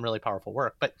doing some really powerful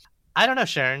work. But I don't know,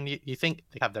 Sharon, you think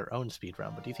they have their own speed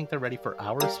round, but do you think they're ready for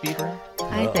our speed round?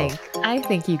 I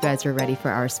think you guys are ready for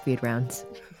our speed rounds.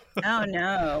 Oh,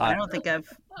 no. I don't think I've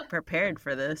prepared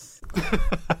for this.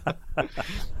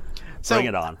 So, bring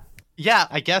it on. Yeah,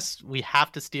 I guess we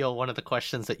have to steal one of the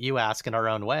questions that you ask in our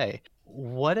own way.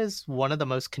 What is one of the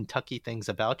most Kentucky things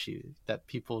about you that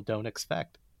people don't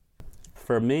expect?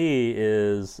 For me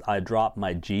is I drop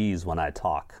my G's when I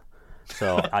talk.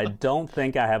 So I don't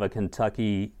think I have a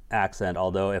Kentucky accent,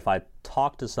 although if I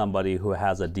talk to somebody who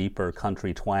has a deeper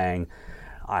country twang,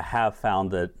 I have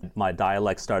found that my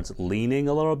dialect starts leaning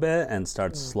a little bit and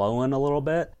starts slowing a little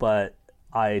bit, but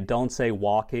I don't say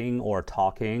walking or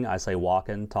talking. I say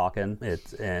walking, talking.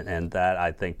 And that, I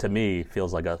think, to me,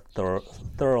 feels like a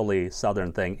thoroughly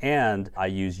Southern thing. And I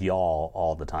use y'all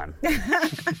all the time.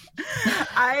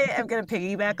 I am going to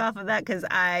piggyback off of that because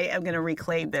I am going to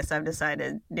reclaim this. I've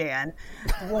decided, Dan.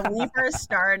 When we first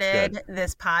started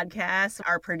this podcast,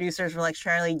 our producers were like,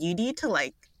 Charlene, you need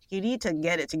to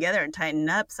get it together and tighten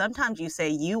up. Sometimes you say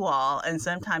you all and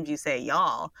sometimes you say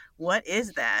y'all. What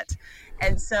is that?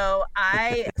 And so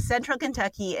Central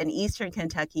Kentucky and Eastern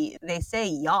Kentucky, they say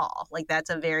y'all. Like,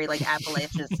 that's a very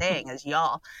Appalachian saying, is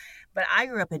y'all. But I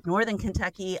grew up in Northern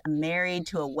Kentucky. I'm married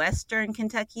to a Western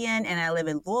Kentuckian, and I live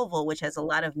in Louisville, which has a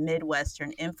lot of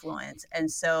Midwestern influence.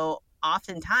 And so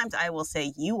oftentimes I will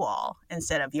say you all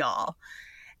instead of y'all.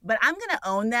 But I'm going to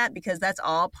own that because that's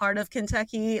all part of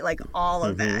Kentucky, all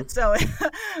of that. So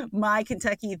my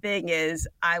Kentucky thing is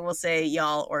I will say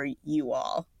y'all or you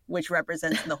all, which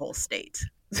represents the whole state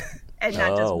and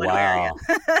not just one area.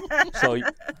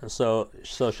 So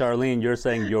Charlene, you're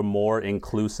saying you're more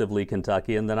inclusively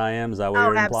Kentuckian than I am? Is that what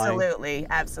you're implying?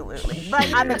 Absolutely.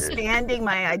 But I'm expanding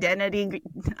my identity.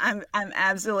 I'm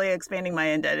absolutely expanding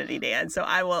my identity, Dan. So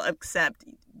I will accept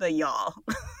the y'all.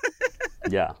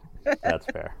 Yeah. That's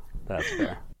fair.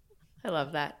 I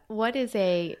love that. What is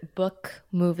a book,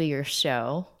 movie, or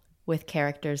show with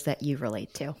characters that you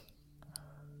relate to?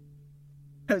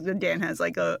 Dan has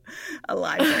a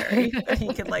library that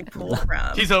he can pull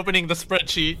from. He's opening the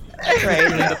spreadsheet.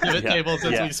 Right. The pivot tables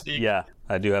as we speak. Yeah,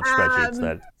 I do have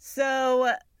spreadsheets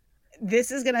So this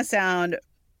is going to sound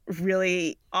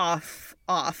really off,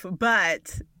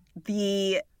 but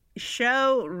the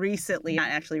show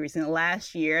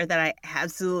last year that I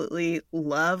absolutely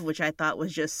love, which I thought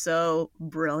was just so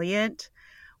brilliant,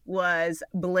 was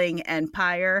Bling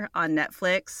Empire on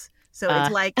Netflix. So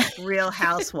it's like Real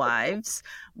Housewives,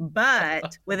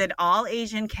 but with an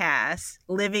all-Asian cast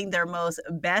living their most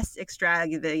best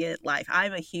extravagant life.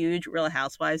 I'm a huge Real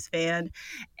Housewives fan,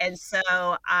 and so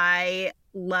I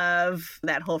love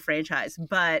that whole franchise.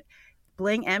 But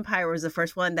Bling Empire was the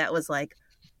first one that was like,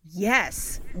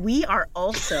 yes, we are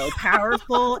also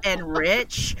powerful and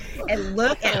rich, and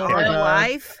look at our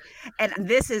life. And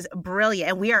this is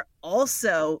brilliant. And we are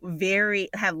also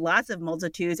have lots of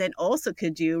multitudes and also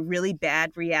could do really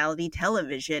bad reality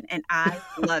television. And I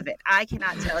love it. I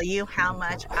cannot tell you how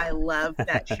much I love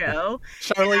that show.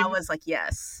 Charlene, and I was like,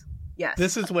 yes.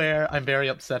 This is where I'm very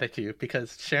upset at you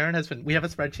because Sharon we have a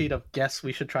spreadsheet of guests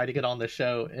we should try to get on the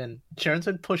show, and Sharon's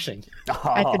been pushing.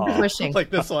 I've been pushing.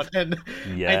 Like this one. And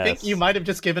I think you might have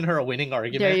just given her a winning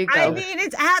argument. There you go. I mean,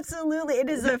 it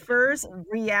is the first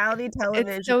reality television.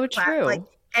 It's so true.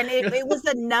 And it was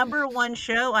the #1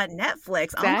 show on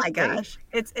Netflix. Exactly. Oh my gosh.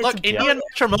 Look, Indian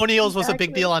Matrimonials was a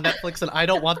big deal on Netflix, and I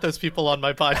don't want those people on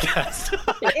my podcast.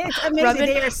 It's amazing.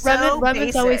 They are so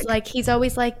Raman's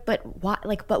always like, but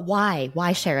why?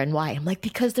 Why, Sharon? Why? I'm like,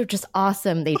 because they're just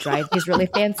awesome. They drive these really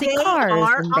fancy cars.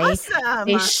 And awesome.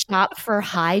 They shop for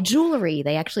high jewelry.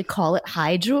 They actually call it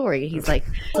high jewelry. He's like,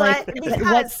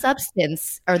 what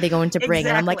substance are they going to bring? Exactly.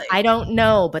 And I'm like, I don't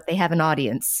know, but they have an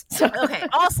audience. So. Okay.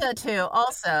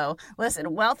 Also, also,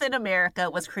 listen, wealth in America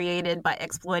was created by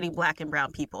exploiting Black and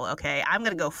brown people, okay? I'm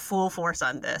going to go full force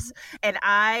on this. And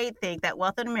I think that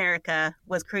wealth in America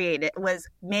was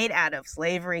made out of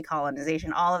slavery,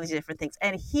 colonization, all of these different things.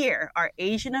 And here are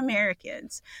Asian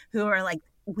Americans who are like,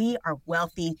 we are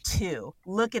wealthy too.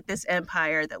 Look at this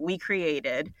empire that we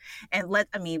created. And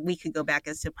we could go back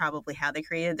as to probably how they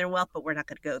created their wealth, but we're not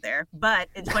going to go there. But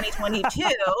in 2022,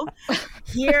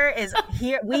 here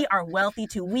we are wealthy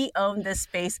too. We own this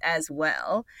space as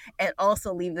well, and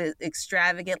also leave the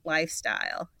extravagant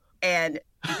lifestyle. And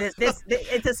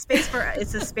it's a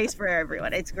space for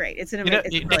everyone. It's great. It's an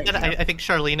amazing. I think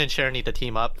Charlene and Sharon need to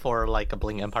team up for like a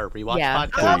Bling Empire rewatch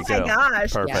podcast. Oh my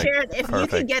gosh, Perfect. Sharon! If you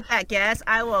can get that guest,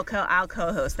 I'll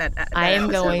co-host that. I am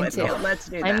going to. Let's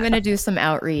do that. I'm going to do some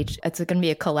outreach. It's going to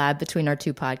be a collab between our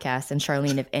two podcasts. And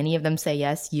Charlene, if any of them say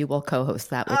yes, you will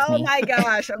co-host that with me. Oh my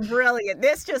gosh, brilliant!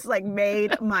 This just like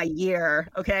made my year.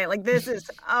 Okay, like this is.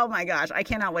 Oh my gosh, I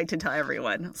cannot wait to tell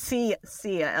everyone. See ya,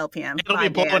 LPM. It'll be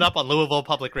blowing up on Louisville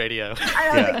Public Radio.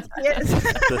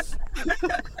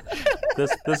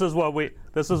 This is what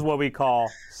we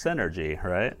call synergy,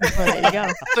 right? Well, there you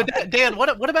go. So Dan,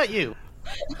 what about you?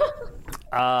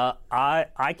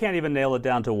 I can't even nail it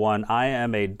down to one. I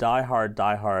am a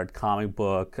diehard comic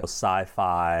book,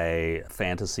 sci-fi,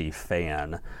 fantasy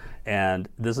fan. And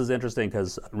this is interesting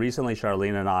because recently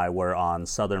Charlene and I were on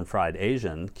Southern Fried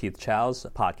Asian, Keith Chow's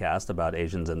podcast about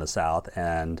Asians in the South,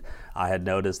 and I had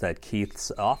noticed that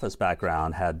Keith's office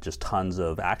background had just tons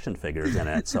of action figures in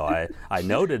it. So I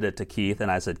noted it to Keith, and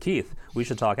I said, Keith, we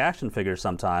should talk action figures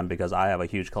sometime because I have a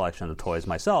huge collection of toys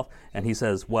myself. And he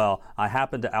says, well, I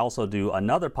happen to also do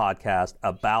another podcast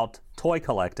about toy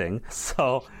collecting.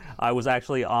 So I was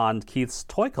actually on Keith's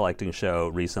toy collecting show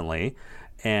recently.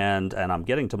 And I'm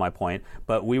getting to my point,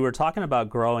 but we were talking about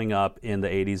growing up in the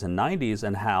 80s and 90s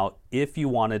and how if you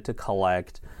wanted to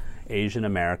collect Asian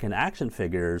American action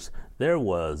figures, there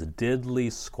was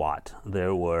diddly squat.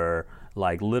 There were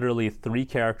like literally 3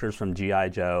 characters from G.I.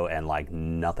 Joe and like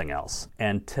nothing else.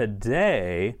 And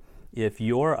today, if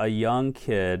you're a young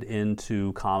kid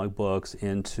into comic books,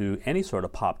 into any sort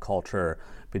of pop culture,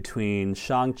 between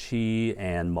Shang-Chi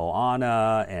and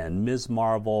Moana and Ms.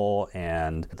 Marvel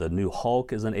and the new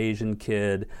Hulk is an Asian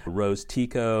kid, Rose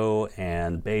Tico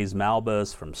and Baze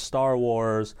Malbus from Star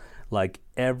Wars, like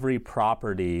every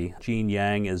property, Gene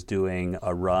Yang is doing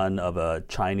a run of a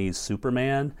Chinese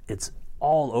Superman. It's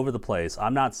all over the place.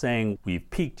 I'm not saying we've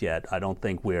peaked yet. I don't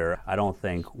think we're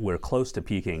close to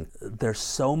peaking. There's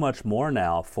so much more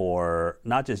now for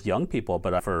not just young people,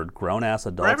 but for grown-ass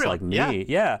adults like me.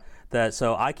 Yeah.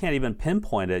 So I can't even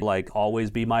pinpoint it, like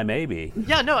always be my maybe.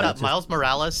 Yeah, no, Miles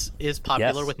Morales is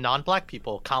popular with non-black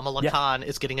people. Kamala Khan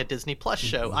is getting a Disney Plus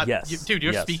show. Dude,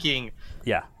 you're speaking.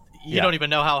 Yeah. You don't even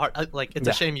know how hard. Like, it's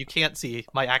a shame you can't see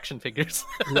my action figures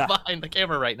behind the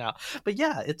camera right now. But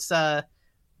yeah, it's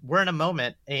we're in a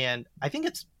moment, and I think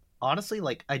it's honestly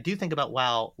like I do think about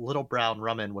Little Brown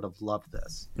Rumman would have loved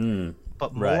this.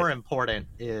 But more important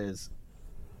is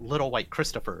Little White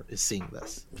Christopher is seeing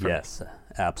this. Yes,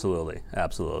 absolutely.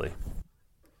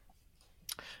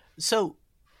 So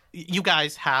you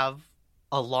guys have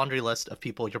a laundry list of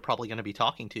people you're probably going to be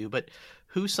talking to, but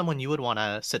who's someone you would want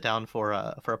to sit down for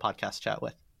a podcast chat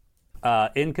with?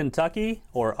 In Kentucky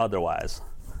or otherwise?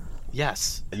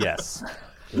 Yes.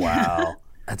 Wow.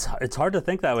 It's hard to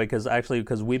think that way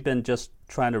because we've been just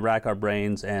trying to rack our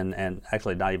brains and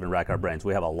actually not even rack our brains.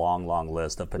 We have a long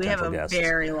list of potential guests. We have a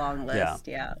very long list,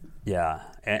 Yeah.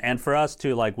 And for us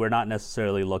too, like we're not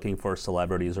necessarily looking for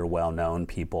celebrities or well-known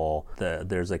people.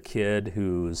 There's a kid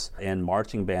who's in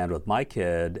marching band with my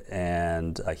kid,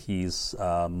 and he's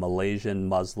Malaysian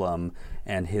Muslim,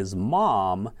 and his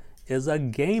mom is a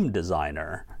game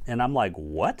designer. And I'm like,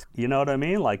 what? You know what I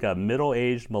mean? Like a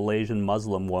middle-aged Malaysian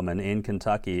Muslim woman in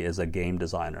Kentucky is a game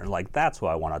designer. Like that's who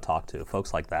I want to talk to,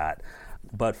 folks like that.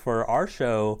 But for our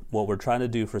show, what we're trying to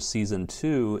do for season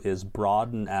 2 is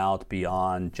broaden out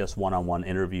beyond just one-on-one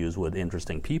interviews with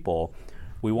interesting people.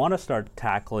 We want to start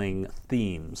tackling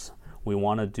themes. We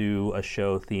want to do a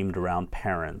show themed around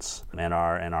parents and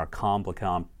our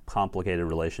complicated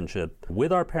relationship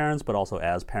with our parents, but also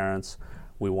as parents.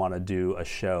 We want to do a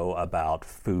show about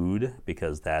food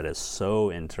because that is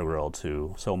so integral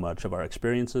to so much of our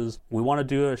experiences. We want to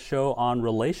do a show on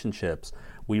relationships.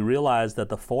 We realize that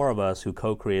the 4 of us who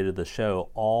co-created the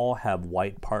show all have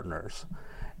white partners,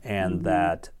 and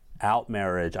that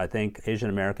outmarriage, I think Asian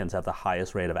Americans have the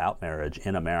highest rate of outmarriage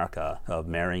in America, of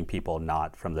marrying people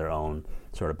not from their own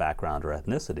sort of background or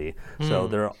ethnicity. So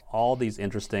there are all these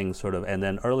interesting sort of, and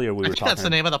then earlier we were talking. That's the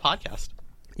name of the podcast.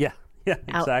 Yeah. Yeah,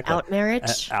 exactly. Out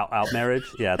marriage? Out marriage.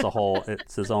 Yeah,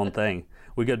 it's his own thing.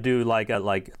 We could do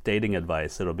like dating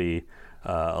advice. It'll be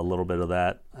a little bit of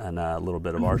that and a little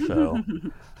bit of our show.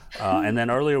 And then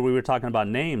earlier we were talking about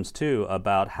names too,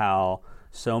 about how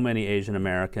so many Asian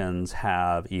Americans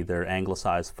have either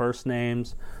anglicized first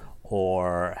names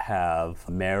or have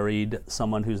married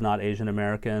someone who's not Asian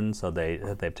American, so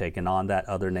they've taken on that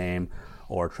other name,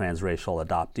 or transracial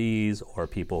adoptees, or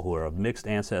people who are of mixed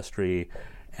ancestry,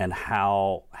 and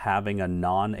how having a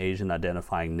non-Asian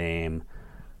identifying name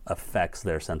affects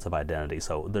their sense of identity.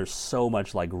 So there's so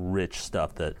much like rich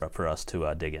stuff that for us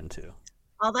to dig into.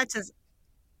 All that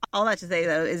to say,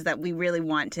 though, is that we really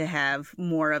want to have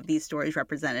more of these stories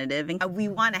representative. And we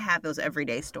want to have those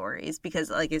everyday stories because,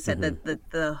 like I said,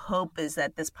 the hope is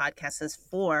that this podcast is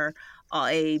for all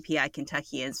AAPI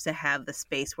Kentuckians to have the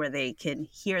space where they can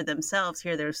hear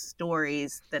their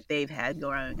stories that they've had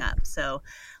growing up. So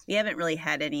we haven't really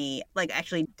had any, like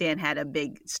actually Dan had a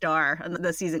big star on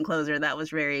the season closer. That was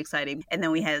very exciting. And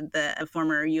then we had the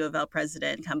former U of L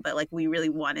president come, but like we really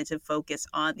wanted to focus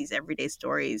on these everyday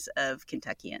stories of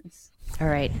Kentuckians. All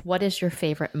right. What is your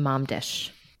favorite mom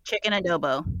dish? Chicken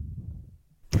adobo.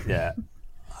 Yeah.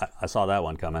 I saw that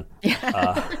one coming.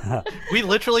 We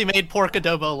literally made pork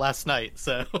adobo last night,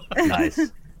 so. Nice.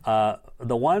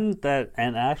 The one that,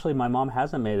 and actually my mom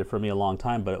hasn't made it for me a long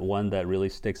time, but one that really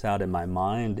sticks out in my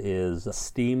mind is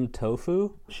steamed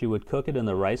tofu. She would cook it in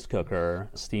the rice cooker,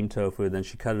 steamed tofu, then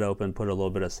she cut it open, put a little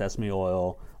bit of sesame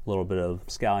oil, a little bit of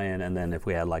scallion, and then if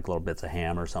we had like little bits of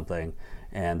ham or something.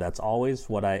 And that's always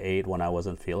what I ate when I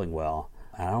wasn't feeling well.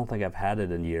 I don't think I've had it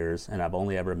in years, and I've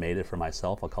only ever made it for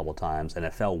myself a couple times, and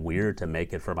it felt weird to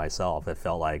make it for myself. It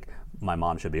felt like my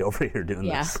mom should be over here doing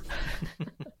this.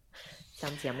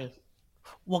 Sounds yummy.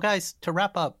 Well, guys, to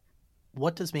wrap up,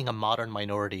 what does being a modern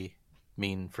minority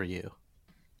mean for you?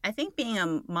 I think being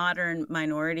a modern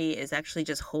minority is actually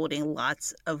just holding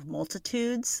lots of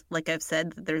multitudes. Like I've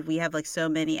said, we have like so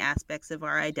many aspects of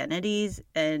our identities,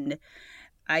 and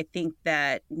I think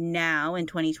that now in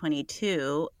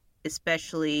 2022,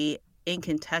 especially in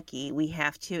Kentucky, we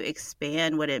have to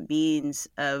expand what it means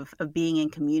of being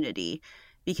in community,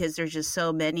 because there's just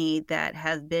so many that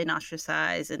have been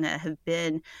ostracized and that have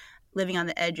been living on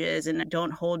the edges and don't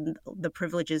hold the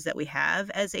privileges that we have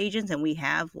as Asians, and we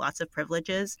have lots of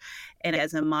privileges. And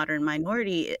as a modern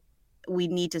minority, we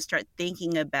need to start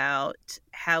thinking about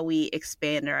how we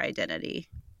expand our identity.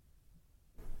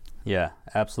 Yeah,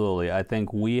 absolutely. I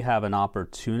think we have an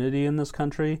opportunity in this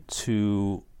country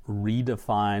to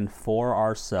redefine for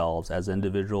ourselves as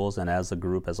individuals and as a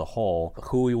group as a whole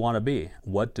who we want to be,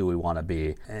 what do we want to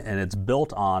be, and it's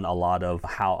built on a lot of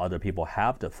how other people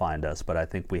have defined us. But I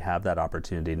think we have that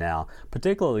opportunity now,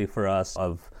 particularly for us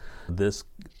of this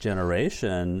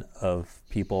generation of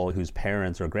people whose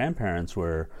parents or grandparents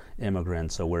were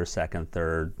immigrants, so we're second,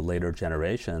 third, later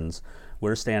generations.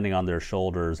 We're standing on their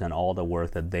shoulders, and all the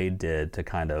work that they did to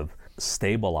kind of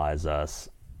stabilize us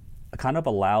kind of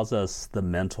allows us the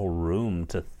mental room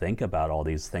to think about all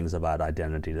these things about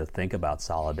identity, to think about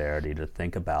solidarity, to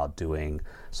think about doing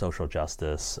social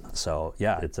justice. So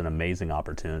yeah, it's an amazing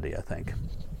opportunity, I think.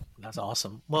 That's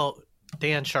awesome. Well,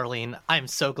 Dan, Charlene, I'm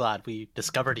so glad we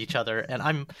discovered each other. And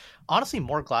I'm honestly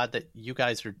more glad that you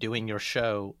guys are doing your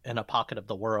show in a pocket of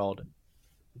the world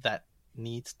that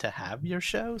needs to have your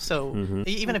show. So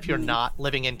even if you're not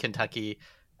living in Kentucky,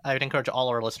 I would encourage all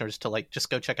our listeners to like just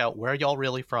go check out Where Y'all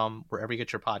Really From, wherever you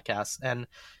get your podcasts. And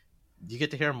you get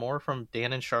to hear more from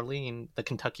Dan and Charlene, the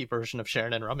Kentucky version of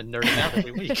Sharon and Rum and Nerding Out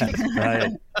every week.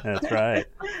 That's right.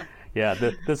 Yeah,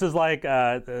 this is like,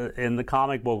 in the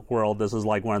comic book world, this is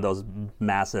like one of those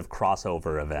massive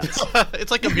crossover events.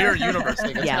 It's like a mirror universe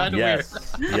thing. It's kind of weird.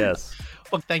 Yes.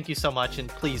 Well, thank you so much, and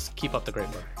please keep up the great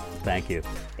work. Thank you.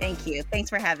 Thank you. Thanks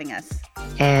for having us.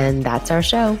 And that's our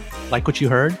show. Like what you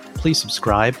heard? Please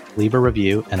subscribe, leave a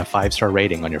review, and a 5-star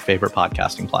rating on your favorite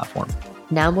podcasting platform.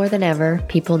 Now more than ever,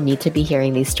 people need to be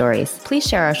hearing these stories. Please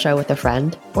share our show with a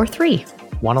friend or 3.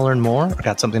 Want to learn more or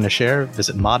got something to share?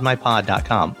 Visit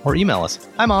modmypod.com or email us,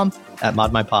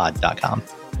 himom@modmypod.com.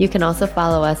 You can also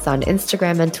follow us on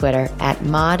Instagram and Twitter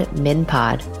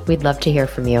 @modminpod. We'd love to hear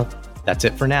from you. That's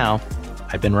it for now.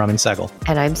 I've been Ramin Segal.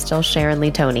 And I'm still Sharon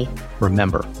Lee Tony.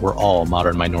 Remember, we're all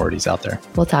modern minorities out there.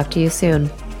 We'll talk to you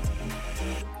soon.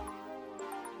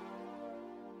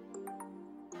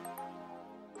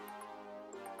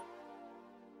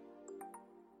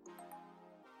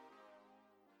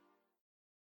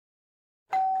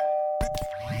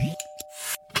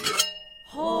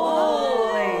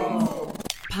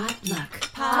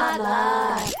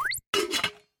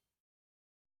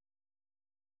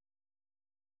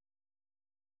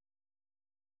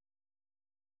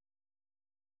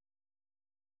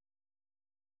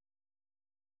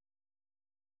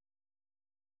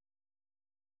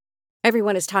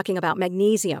 Everyone is talking about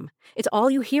magnesium. It's all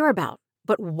you hear about.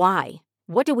 But why?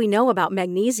 What do we know about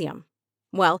magnesium?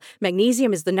 Well,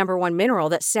 magnesium is the number one mineral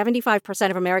that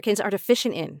 75% of Americans are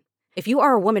deficient in. If you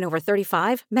are a woman over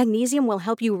 35, magnesium will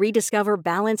help you rediscover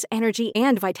balance, energy,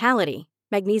 and vitality.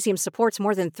 Magnesium supports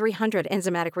more than 300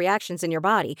 enzymatic reactions in your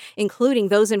body, including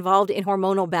those involved in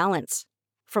hormonal balance.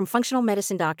 From functional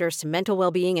medicine doctors to mental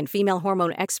well-being and female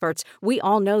hormone experts, we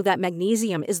all know that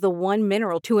magnesium is the one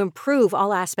mineral to improve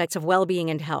all aspects of well-being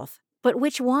and health. But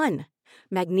which one?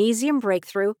 Magnesium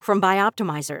Breakthrough from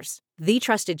Bioptimizers, the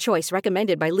trusted choice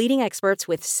recommended by leading experts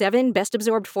with 7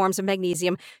 best-absorbed forms of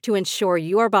magnesium to ensure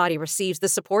your body receives the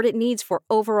support it needs for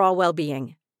overall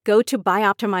well-being. Go to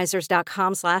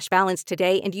bioptimizers.com/balance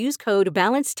today and use code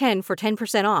BALANCE10 for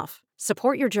 10% off.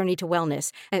 Support your journey to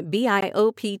wellness at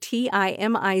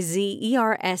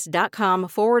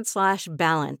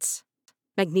bioptimizers.com/balance.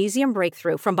 Magnesium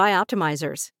Breakthrough from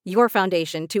Bioptimizers, your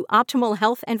foundation to optimal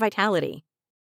health and vitality.